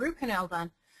just had a root canal done.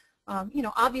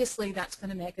 Obviously that's going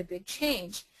to make a big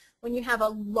change. When you have a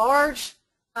large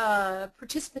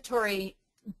participatory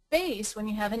base, when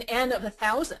you have an N of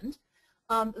 1,000,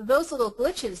 those little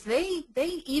glitches, they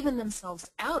even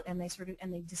themselves out and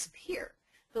they disappear.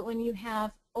 But when you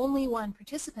have only one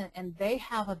participant and they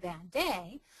have a bad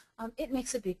day, it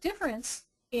makes a big difference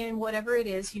in whatever it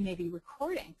is you may be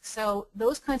recording. So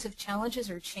those kinds of challenges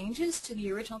or changes to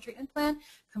the original treatment plan,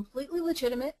 completely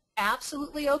legitimate,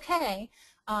 absolutely okay,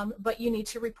 but you need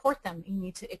to report them. You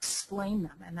need to explain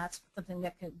them, and that's something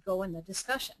that can go in the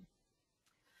discussion.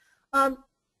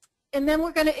 And then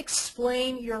we're going to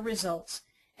explain your results.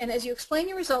 And as you explain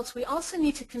your results, we also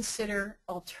need to consider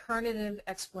alternative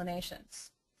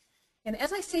explanations. And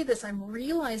as I say this, I'm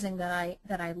realizing that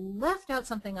I left out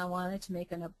something I wanted to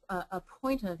make a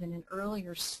point of in an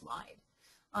earlier slide.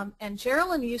 And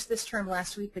Geraldine used this term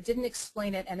last week but didn't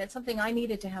explain it, and it's something I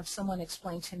needed to have someone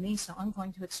explain to me, so I'm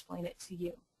going to explain it to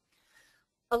you.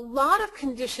 A lot of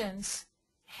conditions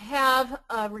have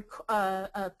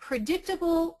a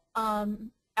predictable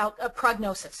a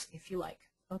prognosis, if you like.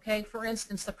 Okay, for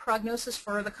instance, the prognosis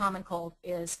for the common cold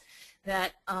is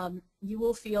that you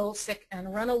will feel sick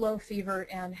and run a low fever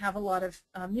and have a lot of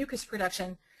mucus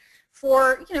production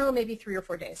for maybe 3 or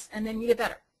 4 days, and then you get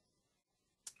better.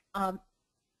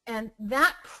 And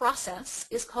that process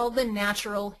is called the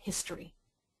natural history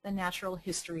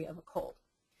of a cold.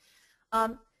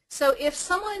 So if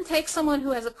someone takes someone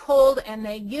who has a cold and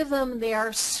they give them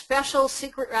their special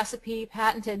secret recipe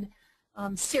patented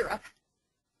syrup,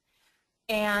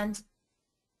 and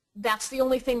that's the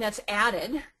only thing that's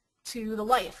added to the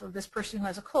life of this person who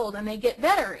has a cold, and they get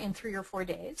better in 3 or 4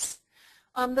 days,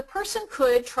 the person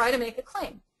could try to make a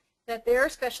claim that their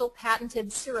special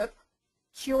patented syrup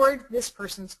cured this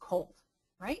person's cold,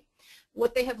 right?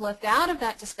 What they have left out of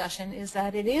that discussion is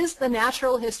that it is the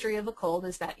natural history of a cold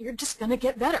is that you're just going to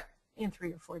get better in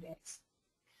 3 or 4 days.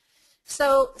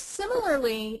 So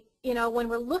similarly, when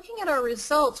we're looking at our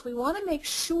results, we want to make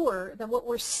sure that what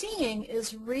we're seeing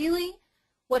is really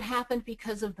what happened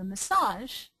because of the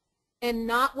massage and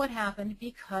not what happened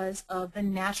because of the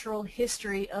natural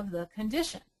history of the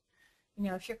condition.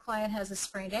 If your client has a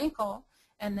sprained ankle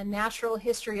and the natural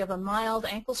history of a mild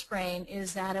ankle sprain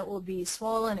is that it will be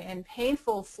swollen and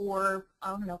painful for, I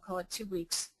don't know, call it 2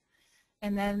 weeks,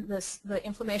 and then the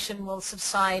inflammation will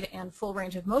subside and full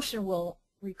range of motion will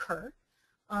recur,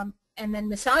 and then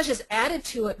massage is added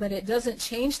to it, but it doesn't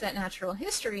change that natural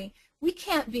history, we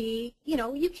can't be,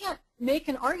 you can't make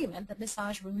an argument that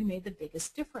massage really made the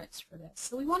biggest difference for this.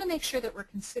 So we want to make sure that we're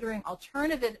considering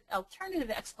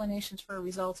alternative explanations for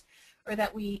results, or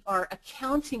that we are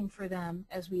accounting for them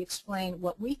as we explain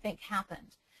what we think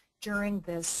happened during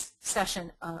this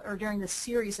session or during this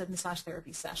series of massage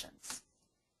therapy sessions.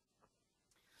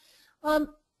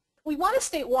 We want to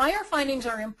state why our findings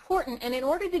are important, and in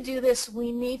order to do this,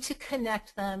 we need to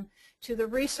connect them to the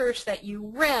research that you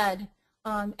read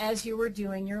as you were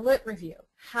doing your lit review.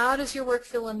 How does your work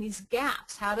fill in these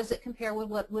gaps? How does it compare with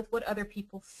what other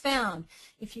people found?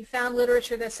 If you found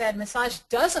literature that said massage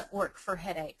doesn't work for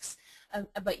headaches,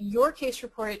 but your case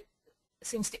report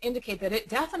seems to indicate that it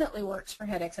definitely works for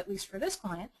headaches, at least for this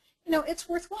client, it's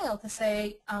worthwhile to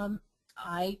say,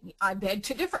 I beg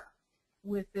to differ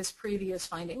with this previous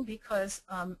finding because,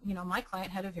 my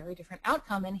client had a very different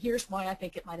outcome, and here's why I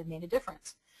think it might have made a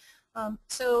difference.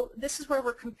 So this is where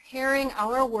we're comparing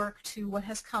our work to what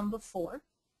has come before.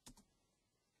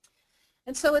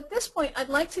 And so at this point, I'd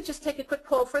like to just take a quick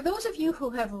poll. For those of you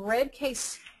who have read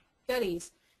case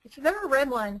studies, if you've ever read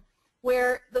one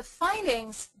where the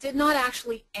findings did not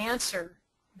actually answer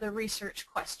the research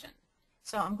question.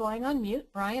 So I'm going on mute.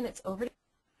 Brian, it's over to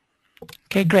you.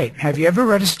 Okay, great. Have you ever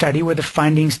read a study where the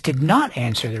findings did not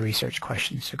answer the research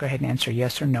question? So go ahead and answer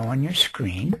yes or no on your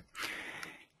screen.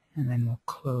 And then we'll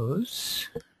close.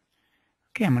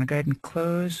 Okay, I'm going to go ahead and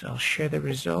close. I'll share the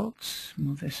results.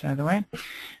 Move this out of the way.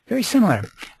 Very similar.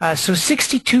 So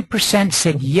 62%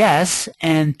 said yes,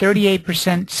 and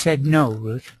 38% said no,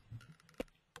 Ruth.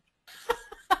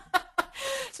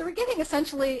 So we're getting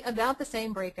essentially about the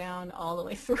same breakdown all the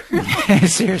way through.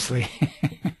 Seriously.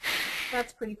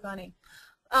 That's pretty funny.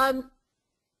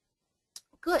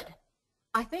 Good.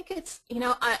 I think it's,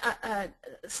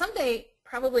 someday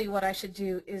probably what I should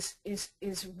do is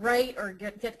write or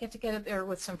get together there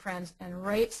with some friends and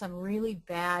write some really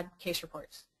bad case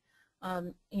reports.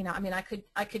 I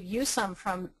could use some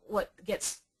from what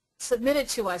gets submitted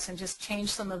to us and just change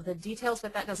some of the details,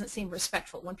 but that doesn't seem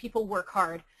respectful when people work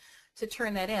hard to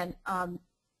turn that in.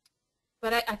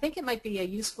 But I think it might be a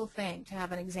useful thing to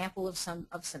have an example of some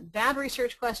bad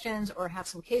research questions, or have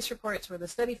some case reports where the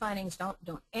study findings don't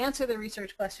answer the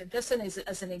research question, just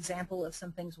as an example of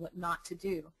some things what not to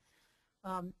do.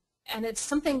 And it's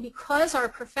something, because our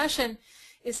profession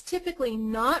is typically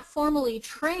not formally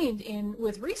trained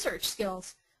with research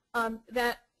skills,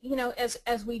 that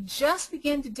as we just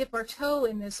begin to dip our toe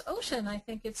in this ocean, I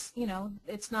think it's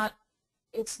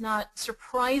not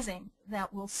surprising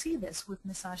that we'll see this with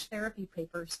massage therapy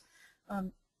papers.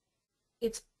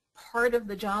 It's part of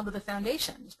the job of the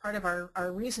foundation. It's part of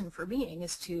our reason for being,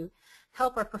 is to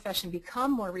help our profession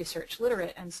become more research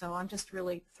literate, and so I'm just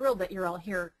really thrilled that you're all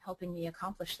here helping me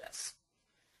accomplish this.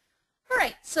 All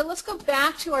right, so let's go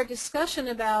back to our discussion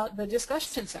about the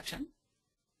discussion section.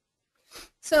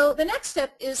 So the next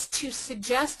step is to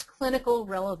suggest clinical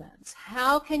relevance.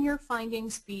 How can your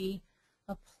findings be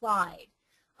applied?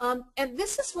 And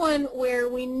this is one where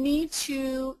we need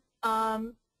to be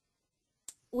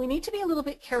a little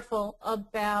bit careful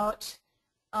about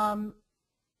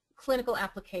clinical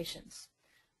applications.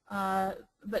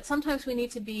 But sometimes we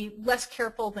need to be less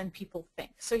careful than people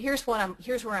think. So here's where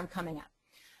I'm coming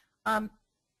at.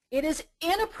 It is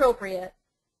inappropriate,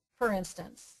 for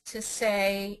instance, to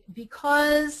say,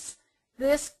 because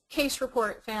this case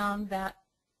report found that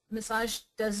massage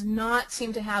does not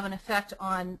seem to have an effect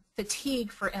on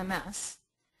fatigue for MS,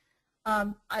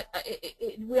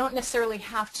 we don't necessarily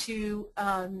have to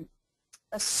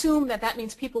assume that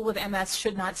means people with MS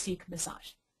should not seek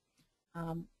massage,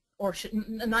 or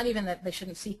not even that they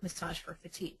shouldn't seek massage for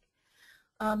fatigue.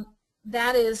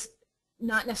 That is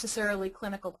not necessarily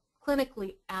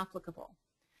clinically applicable.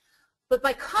 But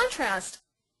by contrast,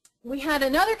 we had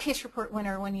another case report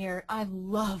winner one year. I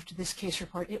loved this case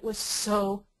report. It was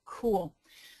so cool.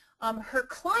 Her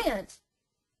client,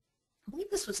 I believe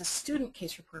this was a student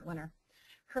case report winner,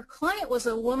 her client was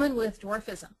a woman with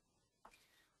dwarfism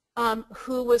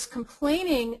who was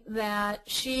complaining that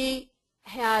she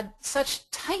had such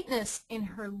tightness in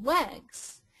her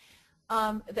legs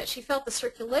that she felt the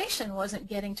circulation wasn't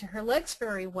getting to her legs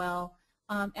very well,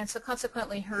 and so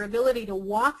consequently her ability to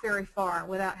walk very far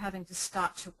without having to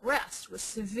stop to rest was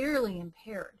severely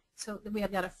impaired. So we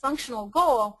have got a functional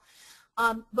goal,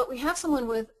 but we have someone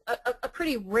with a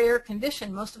pretty rare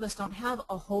condition. Most of us don't have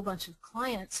a whole bunch of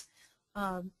clients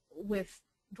with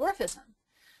dwarfism.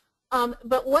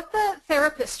 But what the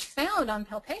therapist found on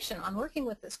palpation, on working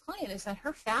with this client, is that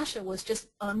her fascia was just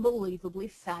unbelievably,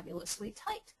 fabulously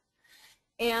tight.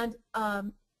 And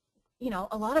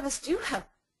a lot of us do have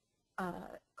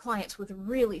clients with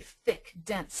really thick,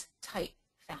 dense, tight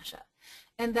fascia.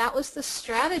 And that was the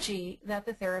strategy that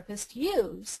the therapist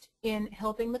used in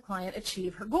helping the client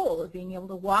achieve her goal of being able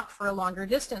to walk for a longer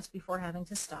distance before having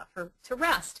to stop to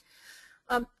rest.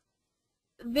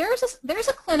 There's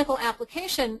a clinical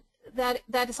application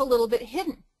that is a little bit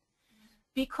hidden,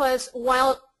 because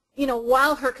while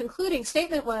her concluding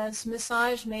statement was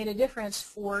massage made a difference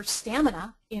for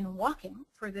stamina in walking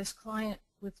for this client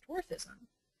with dwarfism,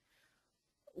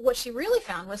 what she really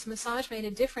found was massage made a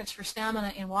difference for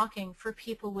stamina in walking for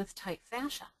people with tight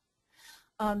fascia.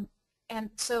 And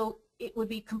so it would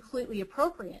be completely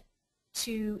appropriate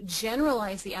to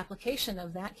generalize the application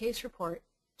of that case report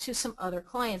to some other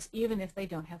clients, even if they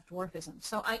don't have dwarfism.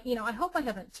 So I hope I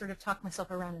haven't sort of talked myself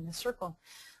around in a circle,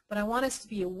 but I want us to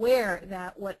be aware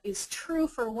that what is true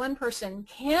for one person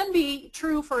can be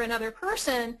true for another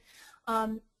person,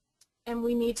 and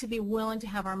we need to be willing to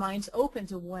have our minds open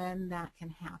to when that can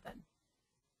happen.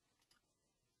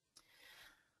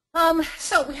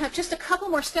 So we have just a couple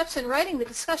more steps in writing the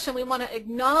discussion. We want to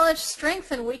acknowledge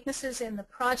strengths and weaknesses in the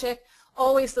project.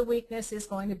 Always the weakness is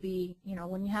going to be,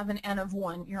 when you have an N of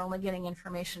 1, you're only getting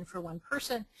information for one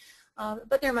person.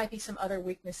 But there might be some other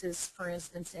weaknesses, for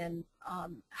instance, in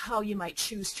how you might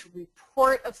choose to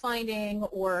report a finding,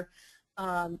 or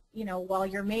while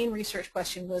your main research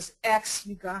question was X,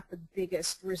 you got the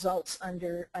biggest results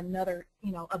under another,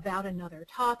 about another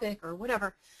topic or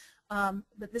whatever.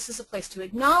 But this is a place to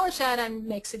acknowledge that and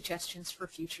make suggestions for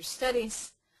future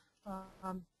studies.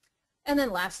 And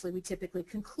then lastly, we typically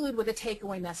conclude with a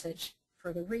takeaway message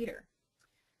for the reader.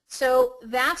 So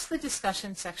that's the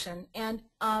discussion section. And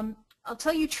I'll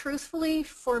tell you truthfully,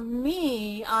 for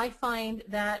me, I find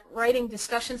that writing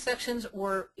discussion sections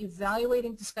or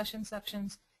evaluating discussion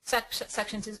sections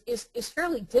is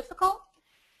fairly difficult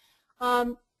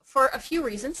for a few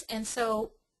reasons. And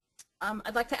so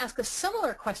I'd like to ask a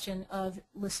similar question of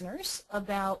listeners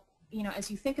about,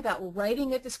 as you think about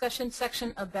writing a discussion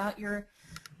section about your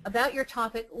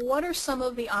topic, what are some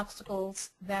of the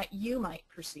obstacles that you might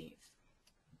perceive?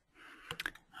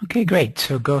 Okay, great.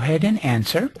 So go ahead and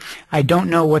answer. I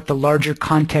don't know what the larger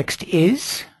context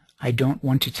is. I don't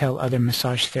want to tell other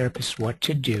massage therapists what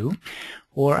to do.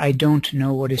 Or I don't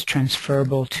know what is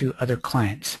transferable to other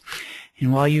clients.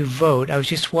 And while you vote, I was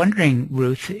just wondering,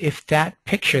 Ruth, if that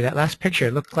picture, that last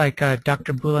picture, looked like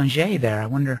Dr. Boulanger there. I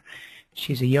wonder if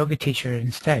she's a yoga teacher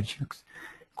instead. She looks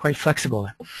quite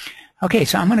flexible. Okay,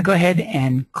 so I'm going to go ahead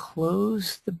and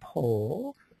close the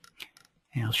poll,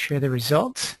 and I'll share the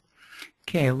results.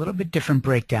 Okay, a little bit different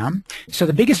breakdown. So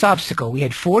the biggest obstacle, we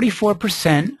had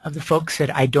 44% of the folks said,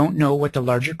 I don't know what the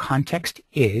larger context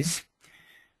is.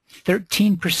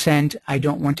 13% I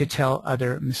don't want to tell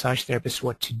other massage therapists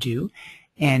what to do.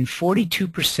 And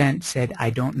 42% said,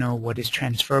 I don't know what is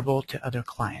transferable to other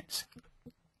clients.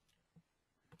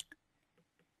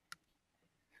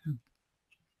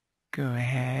 Go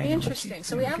ahead. Interesting.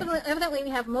 So we evidently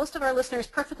have most of our listeners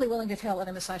perfectly willing to tell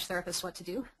other massage therapists what to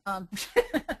do,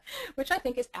 which I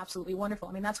think is absolutely wonderful.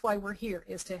 I mean, that's why we're here,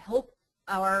 is to help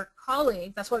our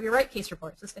colleagues. That's why we write case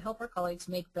reports, is to help our colleagues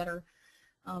make better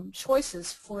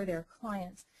choices for their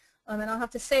clients. And I'll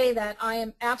have to say that I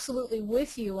am absolutely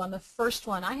with you on the first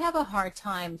one. I have a hard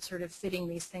time sort of fitting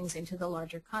these things into the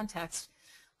larger context,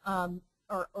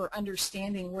 or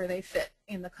understanding where they fit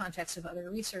in the context of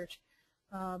other research.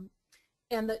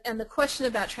 And the question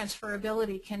about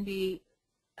transferability can be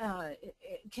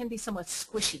somewhat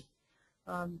squishy.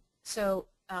 So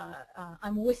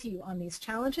I'm with you on these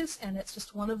challenges, and it's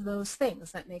just one of those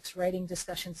things that makes writing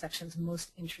discussion sections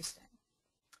most interesting.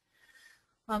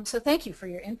 So thank you for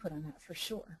your input on that, for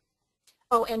sure.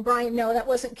 Oh, and Brian, no, that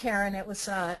wasn't Karen. It was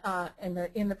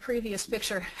in the previous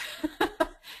picture.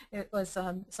 It was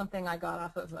something I got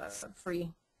off of a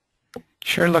free.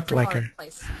 Sure looked like her.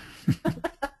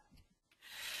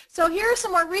 So here are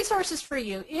some more resources for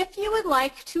you. If you would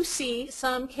like to see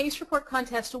some case report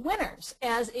contest winners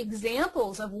as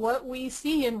examples of what we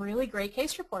see in really great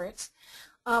case reports,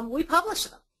 we publish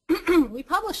them. We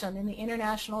publish them in the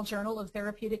International Journal of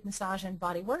Therapeutic Massage and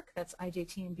Bodywork. That's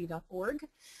ijtnb.org.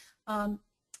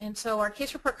 And so our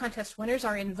case report contest winners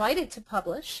are invited to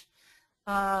publish.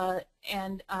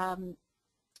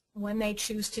 When they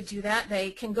choose to do that,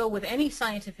 they can go with any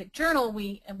scientific journal.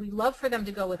 And we love for them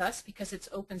to go with us because it's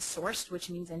open sourced, which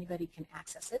means anybody can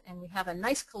access it. And we have a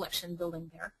nice collection building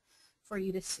there for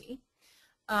you to see.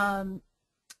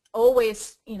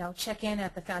 Always, check in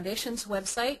at the Foundation's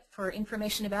website for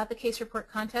information about the case report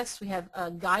contests. We have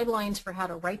guidelines for how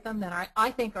to write them that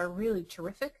I think are really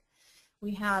terrific.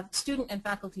 We have student and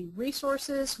faculty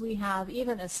resources. We have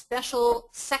even a special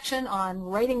section on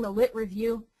writing the lit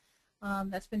review.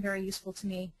 That's been very useful to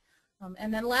me.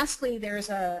 And then lastly, there's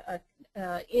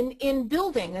in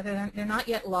building, they're not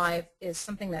yet live, is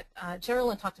something that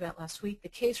Geraldine talked about last week, the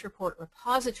case report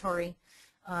repository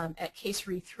at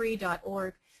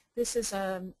caseread3.org. This is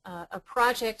a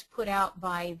project put out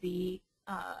by the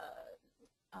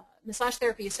Massage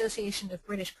Therapy Association of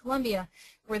British Columbia,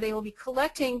 where they will be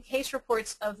collecting case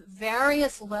reports of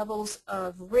various levels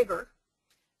of rigor.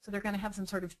 So they're going to have them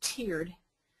sort of tiered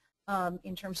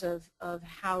in terms of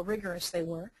how rigorous they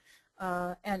were.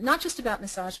 And not just about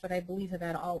massage, but I believe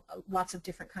about lots of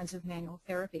different kinds of manual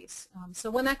therapies. So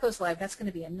when that goes live, that's going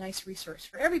to be a nice resource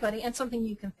for everybody and something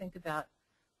you can think about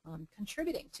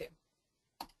contributing to.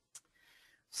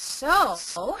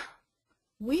 So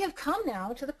we have come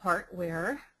now to the part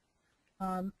where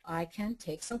I can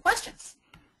take some questions.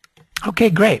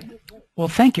 Okay, great. Well,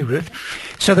 thank you, Ruth.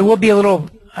 So there will be a little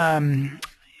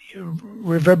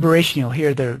reverberation you'll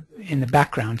hear there in the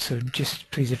background, so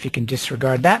just please, if you can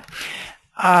disregard that.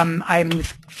 I'm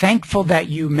thankful that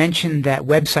you mentioned that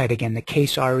website again, the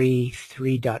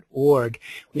caseread3.org.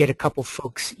 We had a couple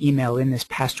folks email in this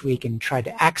past week and tried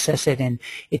to access it, and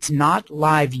it's not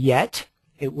live yet.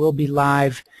 It will be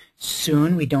live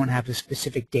soon. We don't have a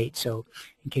specific date, so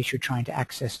in case you're trying to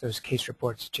access those case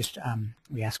reports, just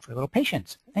we ask for a little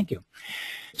patience. Thank you.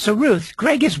 So Ruth,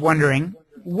 Greg is wondering,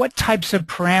 what types of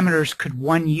parameters could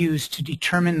one use to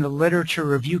determine the literature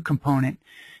review component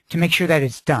to make sure that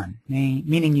it's done,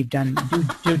 meaning you've done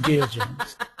due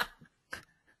diligence?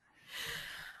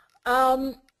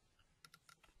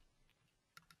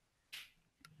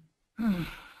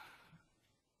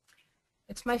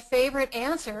 It's my favorite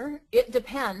answer. It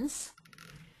depends.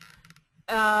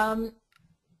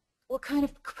 What kind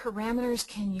of parameters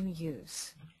can you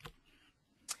use?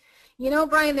 You know,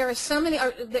 Brian, there are so many.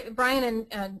 Brian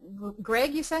and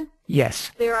Greg, you said?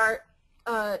 Yes. There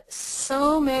are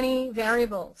so many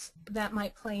variables that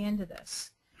might play into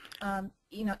this.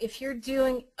 You know, if you're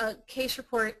doing a case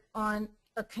report on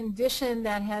a condition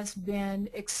that has been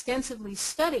extensively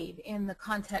studied in the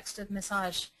context of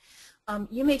massage,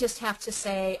 you may just have to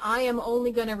say, I am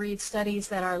only going to read studies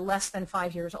that are less than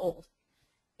 5 years old.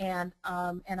 And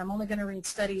I'm only going to read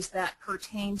studies that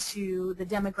pertain to the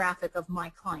demographic of my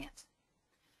client.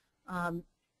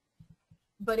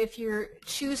 But if you're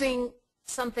choosing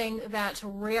something that's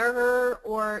rarer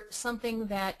or something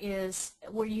that is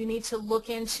where you need to look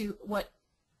into what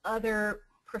other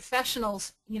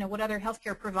professionals, you know, what other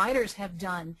healthcare providers have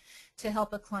done to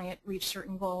help a client reach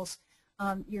certain goals,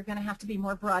 you're going to have to be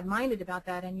more broad-minded about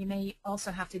that, and you may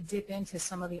also have to dip into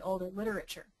some of the older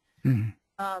literature. Mm-hmm.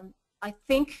 I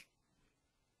think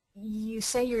you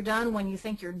say you're done when you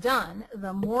think you're done.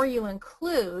 The more you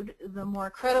include, the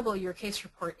more credible your case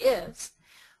report is.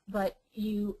 But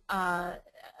you, at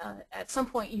some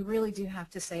point, you really do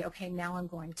have to say, okay, now I'm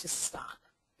going to stop.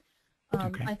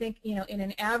 Okay. I think, you know, in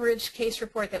an average case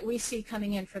report that we see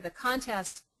coming in for the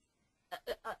contest,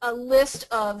 a list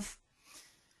of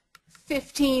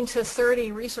 15 to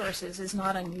 30 resources is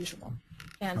not unusual.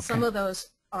 And okay. Some of those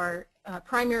are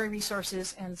primary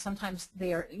resources, and sometimes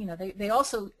they are, you know, they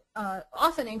also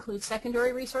often include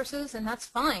secondary resources, and that's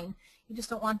fine. You just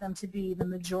don't want them to be the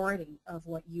majority of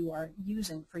what you are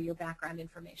using for your background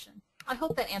information. I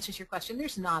hope that answers your question.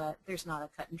 There's not a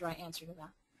cut and dry answer to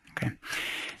that. Okay.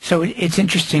 So it's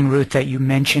interesting, Ruth, that you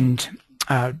mentioned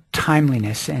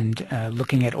timeliness and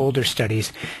looking at older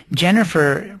studies.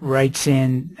 Jennifer writes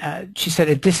in, she said,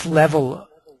 at this level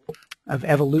of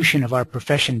evolution of our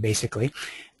profession, basically,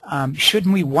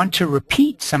 shouldn't we want to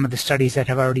repeat some of the studies that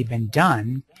have already been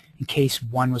done in case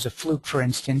one was a fluke, for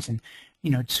instance, and, you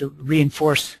know, to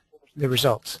reinforce the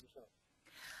results?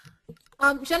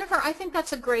 Jennifer, I think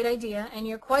that's a great idea, and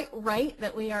you're quite right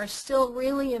that we are still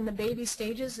really in the baby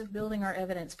stages of building our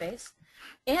evidence base.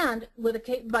 And with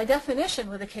a by definition,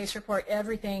 with a case report,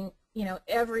 everything, you know,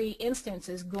 every instance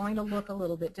is going to look a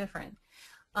little bit different.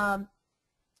 And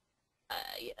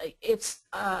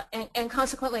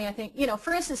consequently, I think, you know,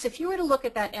 for instance, if you were to look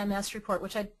at that MS report,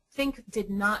 which I think did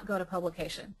not go to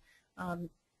publication, but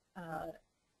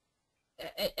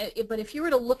if you were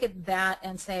to look at that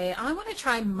and say, I want to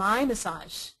try my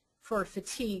massage for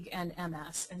fatigue and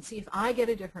MS and see if I get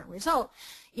a different result,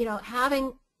 you know,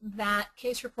 having that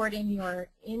case report in your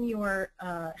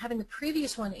having the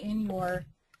previous one in your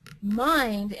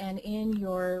mind and in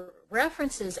your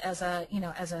references as a, you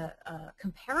know, as a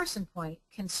comparison point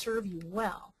can serve you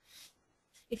well.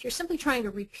 If you're simply trying to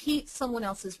repeat someone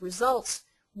else's results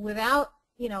without,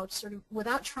 you know,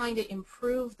 without trying to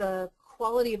improve the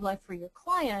quality of life for your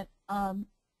client,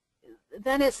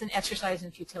 then it's an exercise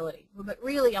in futility. But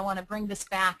really, I want to bring this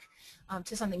back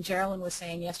to something Geraldine was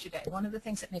saying yesterday. One of the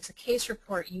things that makes a case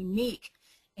report unique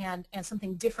and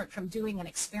something different from doing an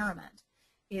experiment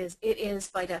is it is,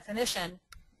 by definition,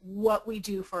 what we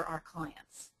do for our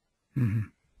clients.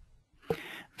 Mm-hmm.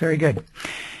 Very good.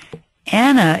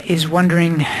 Anna is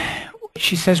wondering,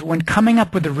 she says, when coming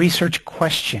up with a research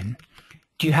question,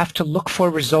 do you have to look for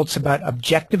results about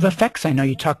objective effects? I know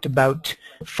you talked about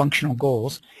functional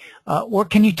goals. Or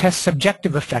can you test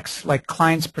subjective effects like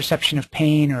clients' perception of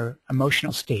pain or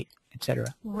emotional state,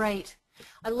 etc.? Right.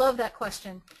 I love that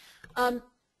question. And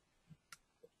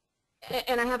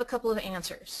I have a couple of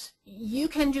answers. You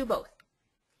can do both.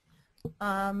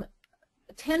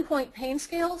 10-point pain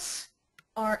scales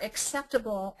are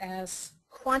acceptable as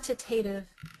quantitative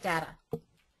data.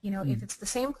 You know, if it's the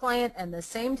same client and the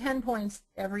same 10 points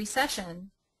every session,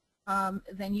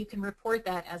 then you can report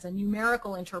that as a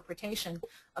numerical interpretation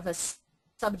of a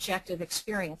subjective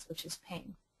experience, which is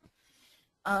pain.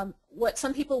 What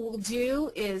some people will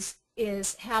do is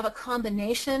have a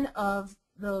combination of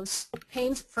those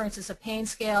pains, for instance, a pain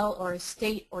scale or a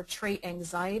state or trait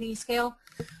anxiety scale.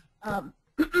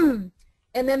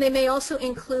 And then they may also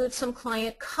include some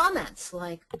client comments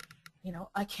like, you know,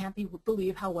 I can't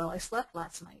believe how well I slept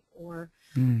last night, or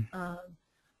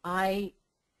I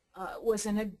was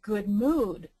in a good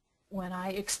mood when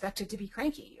I expected to be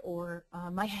cranky, or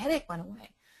my headache went away,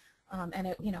 and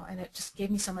it just gave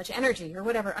me so much energy, or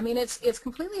whatever. I mean, it's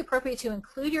completely appropriate to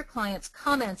include your client's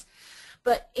comments,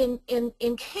 but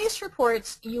in case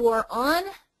reports, you are on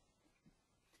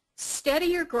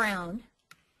steadier ground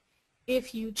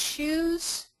if you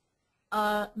choose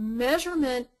a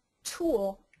measurement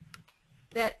tool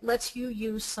that lets you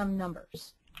use some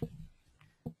numbers.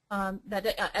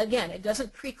 That again, it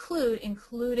doesn't preclude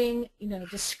including, you know,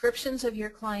 descriptions of your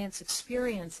client's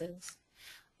experiences.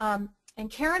 And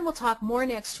Karen will talk more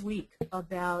next week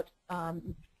about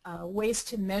ways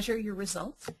to measure your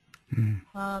results.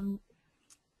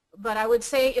 But I would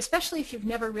say, especially if you've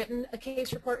never written a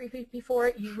case report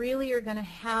before, you really are going to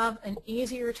have an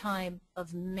easier time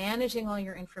of managing all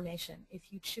your information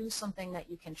if you choose something that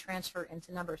you can transfer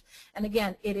into numbers. And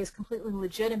again, it is completely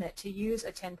legitimate to use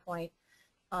a 10-point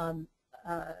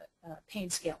pain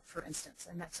scale, for instance,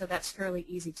 and so that's fairly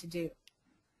easy to do.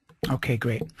 Okay,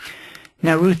 great.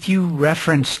 Now, Ruth, you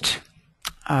referenced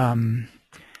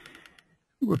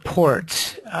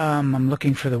reports. I'm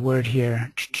looking for the word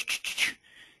here.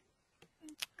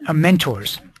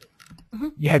 Mentors.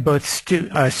 You had both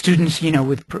students, you know,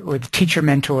 with teacher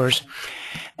mentors.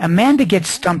 Amanda gets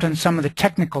stumped on some of the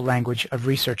technical language of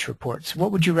research reports.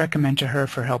 What would you recommend to her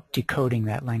for help decoding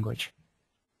that language?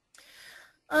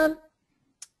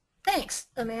 Thanks,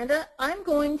 Amanda. I'm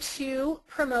going to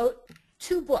promote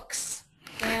 2 books,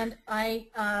 and I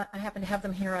happen to have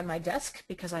them here on my desk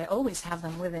because I always have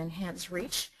them within hand's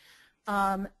reach.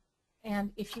 And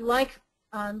if you like,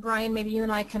 Brian, maybe you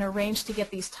and I can arrange to get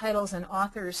these titles and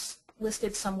authors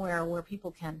listed somewhere where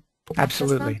people can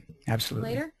Absolutely.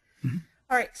 Later. Mm-hmm.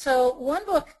 All right. So one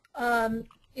book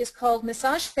is called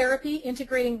Massage Therapy: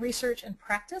 Integrating Research and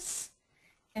Practice,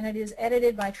 and it is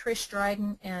edited by Trish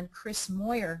Dryden and Chris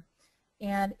Moyer.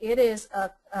 And it is,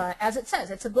 as it says,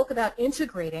 it's a book about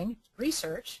integrating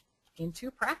research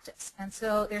into practice. And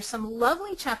so there's some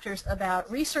lovely chapters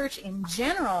about research in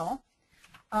general.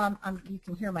 You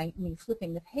can hear me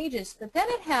flipping the pages, but then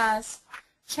it has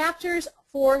chapters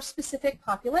for specific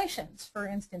populations. For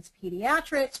instance,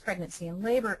 pediatrics, pregnancy and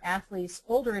labor, athletes,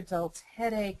 older adults,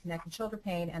 headache, neck and shoulder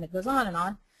pain, and it goes on and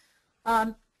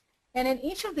on. And in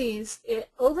each of these, it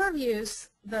overviews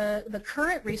the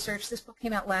current research. This book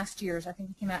came out last year. I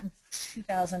think it came out in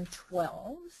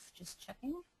 2012. Just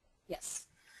checking. Yes.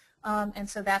 And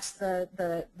so that's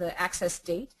the access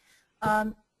date.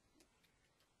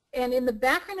 And in the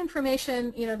background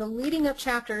information, you know, the leading up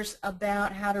chapters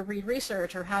about how to read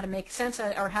research or how to make sense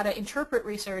of, or how to interpret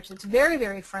research, it's very,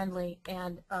 very friendly,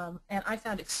 and I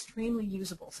found extremely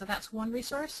usable. So that's one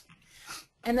resource.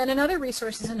 And then another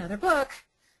resource is another book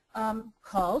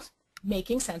called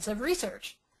Making Sense of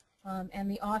Research. And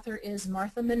the author is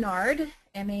Martha Menard,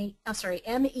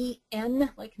 M-E-N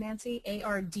like Nancy,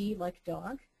 A-R-D like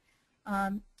dog.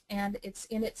 And it's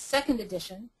in its 2nd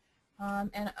edition.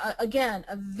 And again,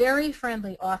 a very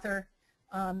friendly author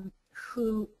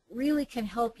who really can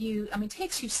help you, I mean,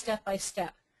 takes you step by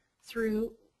step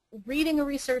through reading a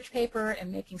research paper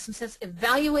and making some sense,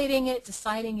 evaluating it,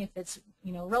 deciding if it's,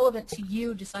 you know, relevant to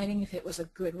you, deciding if it was a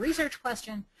good research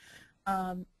question.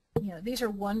 You know, these are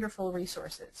wonderful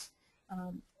resources.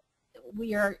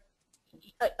 We are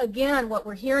again, what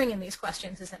we're hearing in these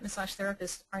questions is that massage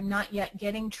therapists are not yet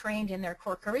getting trained in their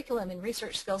core curriculum in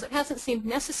research skills. It hasn't seemed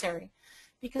necessary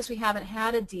because we haven't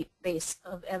had a deep base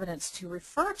of evidence to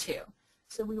refer to.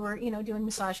 So we were, doing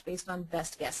massage based on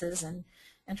best guesses and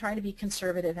trying to be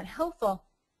conservative and helpful.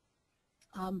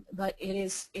 But it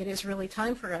is really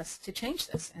time for us to change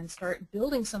this and start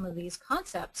building some of these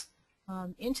concepts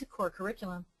into core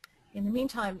curriculum. In the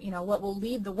meantime, what will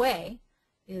lead the way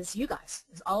is you guys,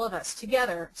 is all of us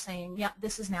together saying, yeah,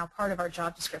 this is now part of our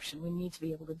job description. We need to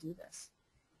be able to do this.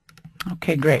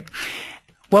 Okay, great.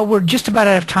 Well, we're just about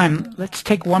out of time. Let's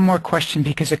take one more question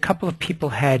because a couple of people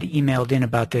had emailed in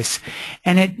about this,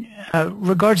 and it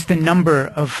regards the number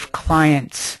of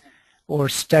clients or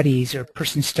studies, or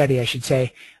person study, I should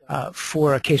say,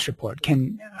 for a case report.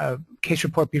 Can a case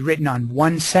report be written on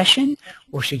one session,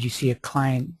 or should you see a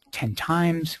client 10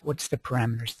 times? What's the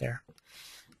parameters there?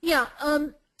 Yeah,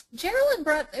 Geraldine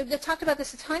talked about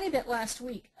this a tiny bit last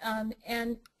week,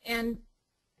 and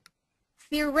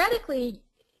theoretically,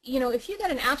 if you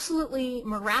get an absolutely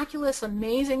miraculous,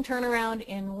 amazing turnaround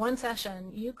in one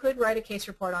session, you could write a case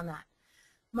report on that.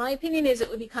 My opinion is it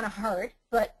would be kind of hard,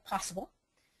 but possible.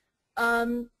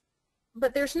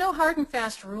 But there's no hard and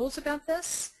fast rules about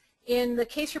this. In the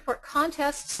case report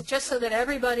contests, just so that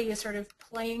everybody is sort of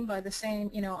playing by the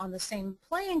same, on the same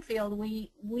playing field,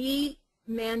 we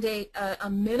mandate a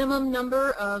minimum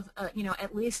number of,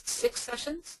 at least 6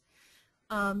 sessions.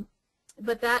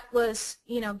 But that was,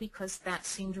 because that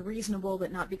seemed reasonable,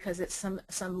 but not because it's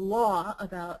some law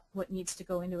about what needs to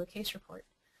go into a case report.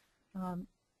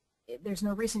 There's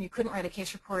no reason you couldn't write a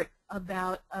case report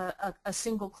about a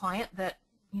single client that,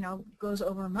 goes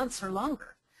over months or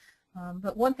longer.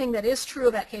 But one thing that is true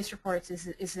about case reports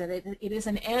is that it is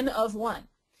an N of 1.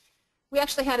 We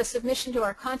actually had a submission to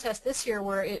our contest this year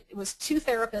where it was 2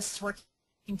 therapists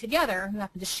working together who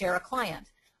happened to share a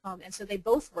client. And so they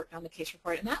both worked on the case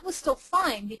report, and that was still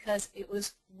fine because it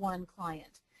was one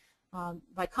client.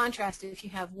 By contrast, if you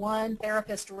have one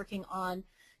therapist working on,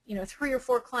 3 or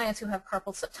 4 clients who have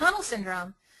carpal tunnel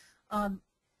syndrome,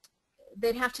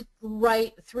 they'd have to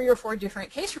write 3 or 4 different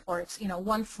case reports,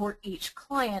 one for each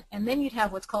client, and then you'd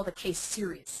have what's called a case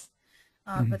series.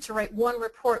 But to write one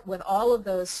report with all of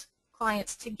those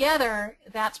clients together,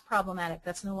 that's problematic.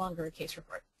 That's no longer a case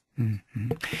report.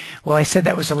 Mm-hmm. Well, I said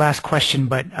that was the last question,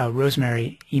 but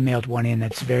Rosemary emailed one in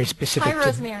that's very specific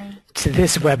to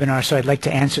this webinar, so I'd like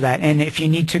to answer that. And if you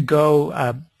need to go,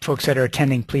 folks that are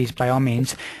attending, please, by all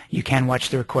means, you can watch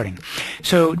the recording.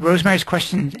 So Rosemary's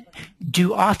question,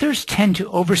 do authors tend to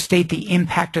overstate the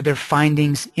impact of their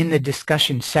findings in the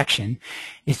discussion section?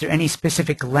 Is there any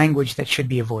specific language that should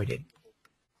be avoided?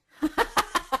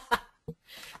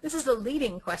 This is a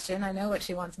leading question. I know what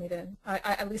she wants me to,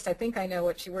 at least I think I know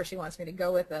where she wants me to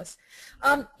go with this.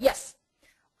 Yes,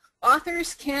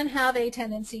 authors can have a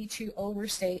tendency to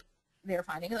overstate their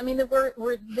findings. I mean,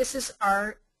 this is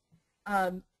our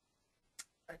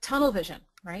tunnel vision,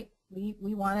 right? We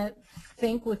want to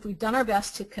think if we've done our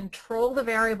best to control the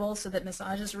variables so that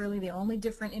massage is really the only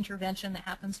different intervention that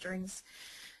happens during this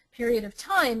period of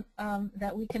time,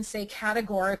 that we can say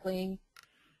categorically,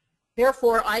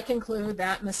 therefore, I conclude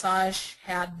that massage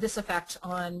had this effect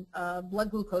on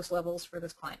blood glucose levels for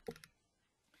this client.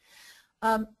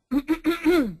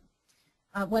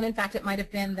 When in fact it might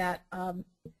have been that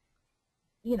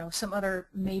some other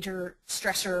major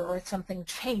stressor or something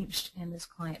changed in this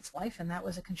client's life, and that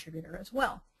was a contributor as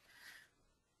well.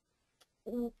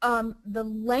 The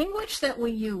language that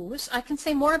we use, I can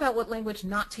say more about what language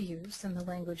not to use than the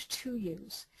language to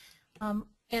use.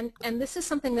 And this is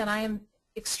something that I am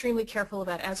extremely careful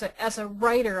about. As a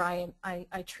writer,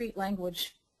 I treat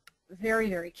language very,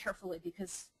 very carefully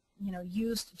because,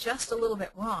 used just a little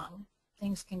bit wrong,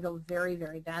 things can go very,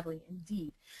 very badly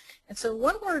indeed. And so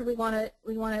one word we want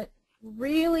to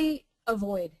really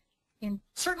avoid,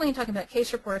 certainly in talking about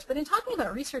case reports, but in talking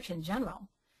about research in general,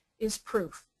 is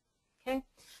proof. Okay?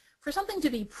 For something to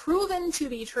be proven to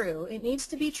be true, it needs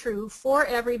to be true for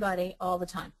everybody all the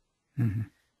time.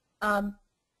 Mm-hmm.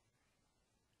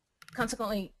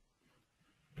 Consequently,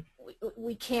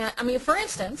 we can't, for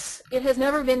instance, it has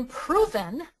never been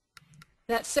proven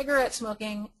that cigarette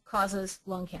smoking causes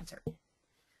lung cancer.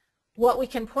 What we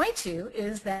can point to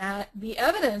is that the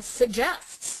evidence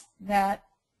suggests that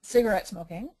cigarette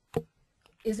smoking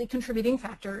is a contributing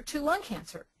factor to lung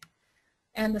cancer.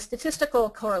 And the statistical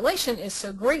correlation is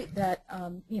so great that,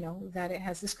 that it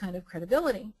has this kind of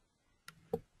credibility.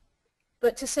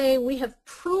 But to say we have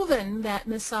proven that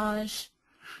massage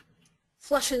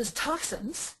flushes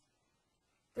toxins,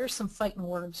 there's some fighting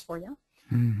words for you.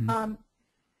 Mm-hmm.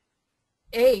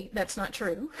 A, that's not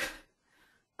true.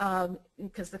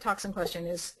 because the toxin question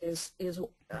is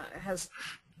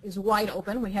wide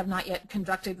open. We have not yet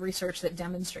conducted research that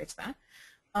demonstrates that.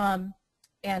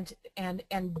 And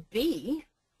B,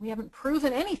 we haven't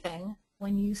proven anything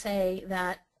when you say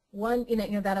that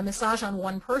that a massage on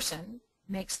one person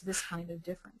makes this kind of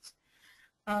difference.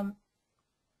 And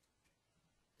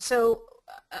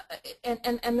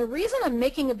the reason I'm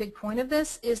making a big point of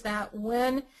this is that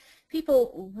when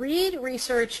people read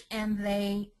research and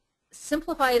they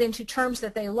simplify it into terms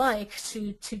that they like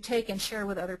to take and share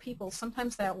with other people,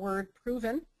 sometimes that word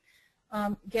proven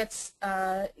gets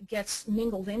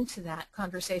mingled into that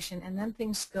conversation, and then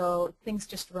things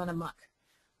just run amok.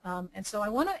 And so I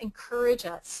want to encourage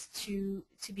us to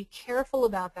be careful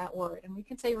about that word. And we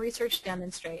can say research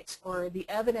demonstrates, or the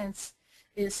evidence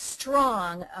is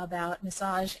strong about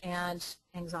massage and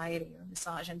anxiety, or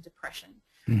massage and depression,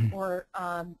 or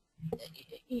and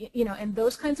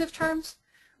those kinds of terms.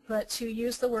 But to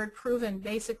use the word proven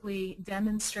basically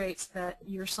demonstrates that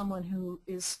you're someone who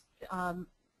is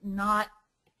not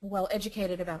well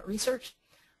educated about research.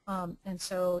 And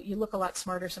so you look a lot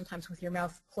smarter sometimes with your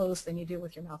mouth closed than you do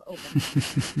with your mouth open.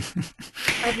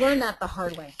 I've learned that the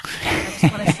hard way. I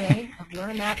just want to say, I've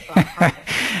learned that the hard way.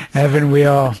 Haven't we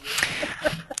all?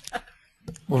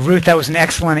 Well, Ruth, that was an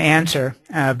excellent answer.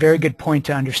 Very good point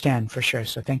to understand for sure.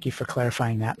 So thank you for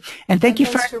clarifying that. And thank you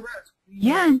for...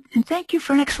 Yeah, and thank you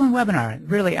for an excellent webinar.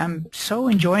 Really, I'm so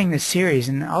enjoying this series,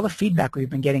 and all the feedback we've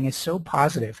been getting is so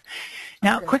positive.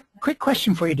 Now, quick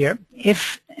question for you, dear.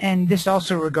 And this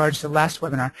also regards the last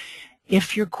webinar,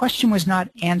 if your question was not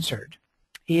answered,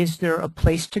 is there a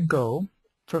place to go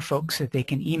for folks that they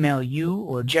can email you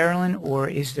or Geraldine, or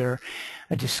is there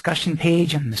a discussion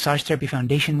page on the Massage Therapy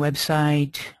Foundation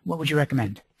website? What would you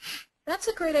recommend? That's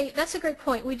a great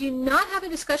point. We do not have a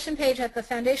discussion page at the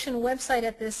Foundation website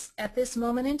at this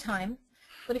moment in time.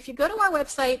 But if you go to our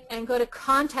website and go to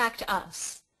Contact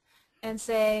Us and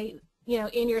say,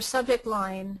 in your subject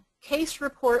line, Case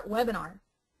Report Webinar,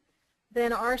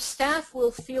 then our staff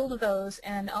will field those,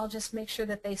 and I'll just make sure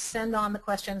that they send on the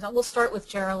questions. We'll start with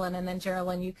Geraldine, and then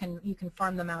Geraldine, you can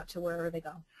farm them out to wherever they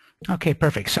go. Okay,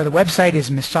 perfect. So the website is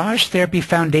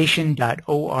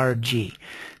massagetherapyfoundation.org.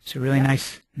 It's a really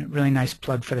nice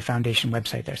plug for the Foundation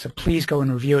website there. So please go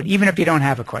and review it, even if you don't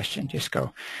have a question. Just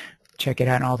go check it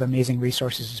out, and all the amazing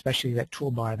resources, especially that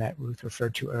toolbar that Ruth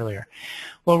referred to earlier.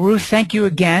 Well, Ruth, thank you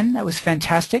again. That was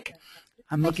fantastic.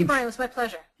 Thank you, Brian. It was my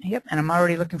pleasure. Yep, and I'm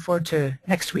already looking forward to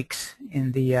next week's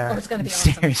in the it's going to be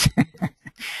series. awesome.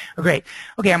 Oh, great.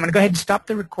 Okay, I'm going to go ahead and stop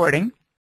the recording.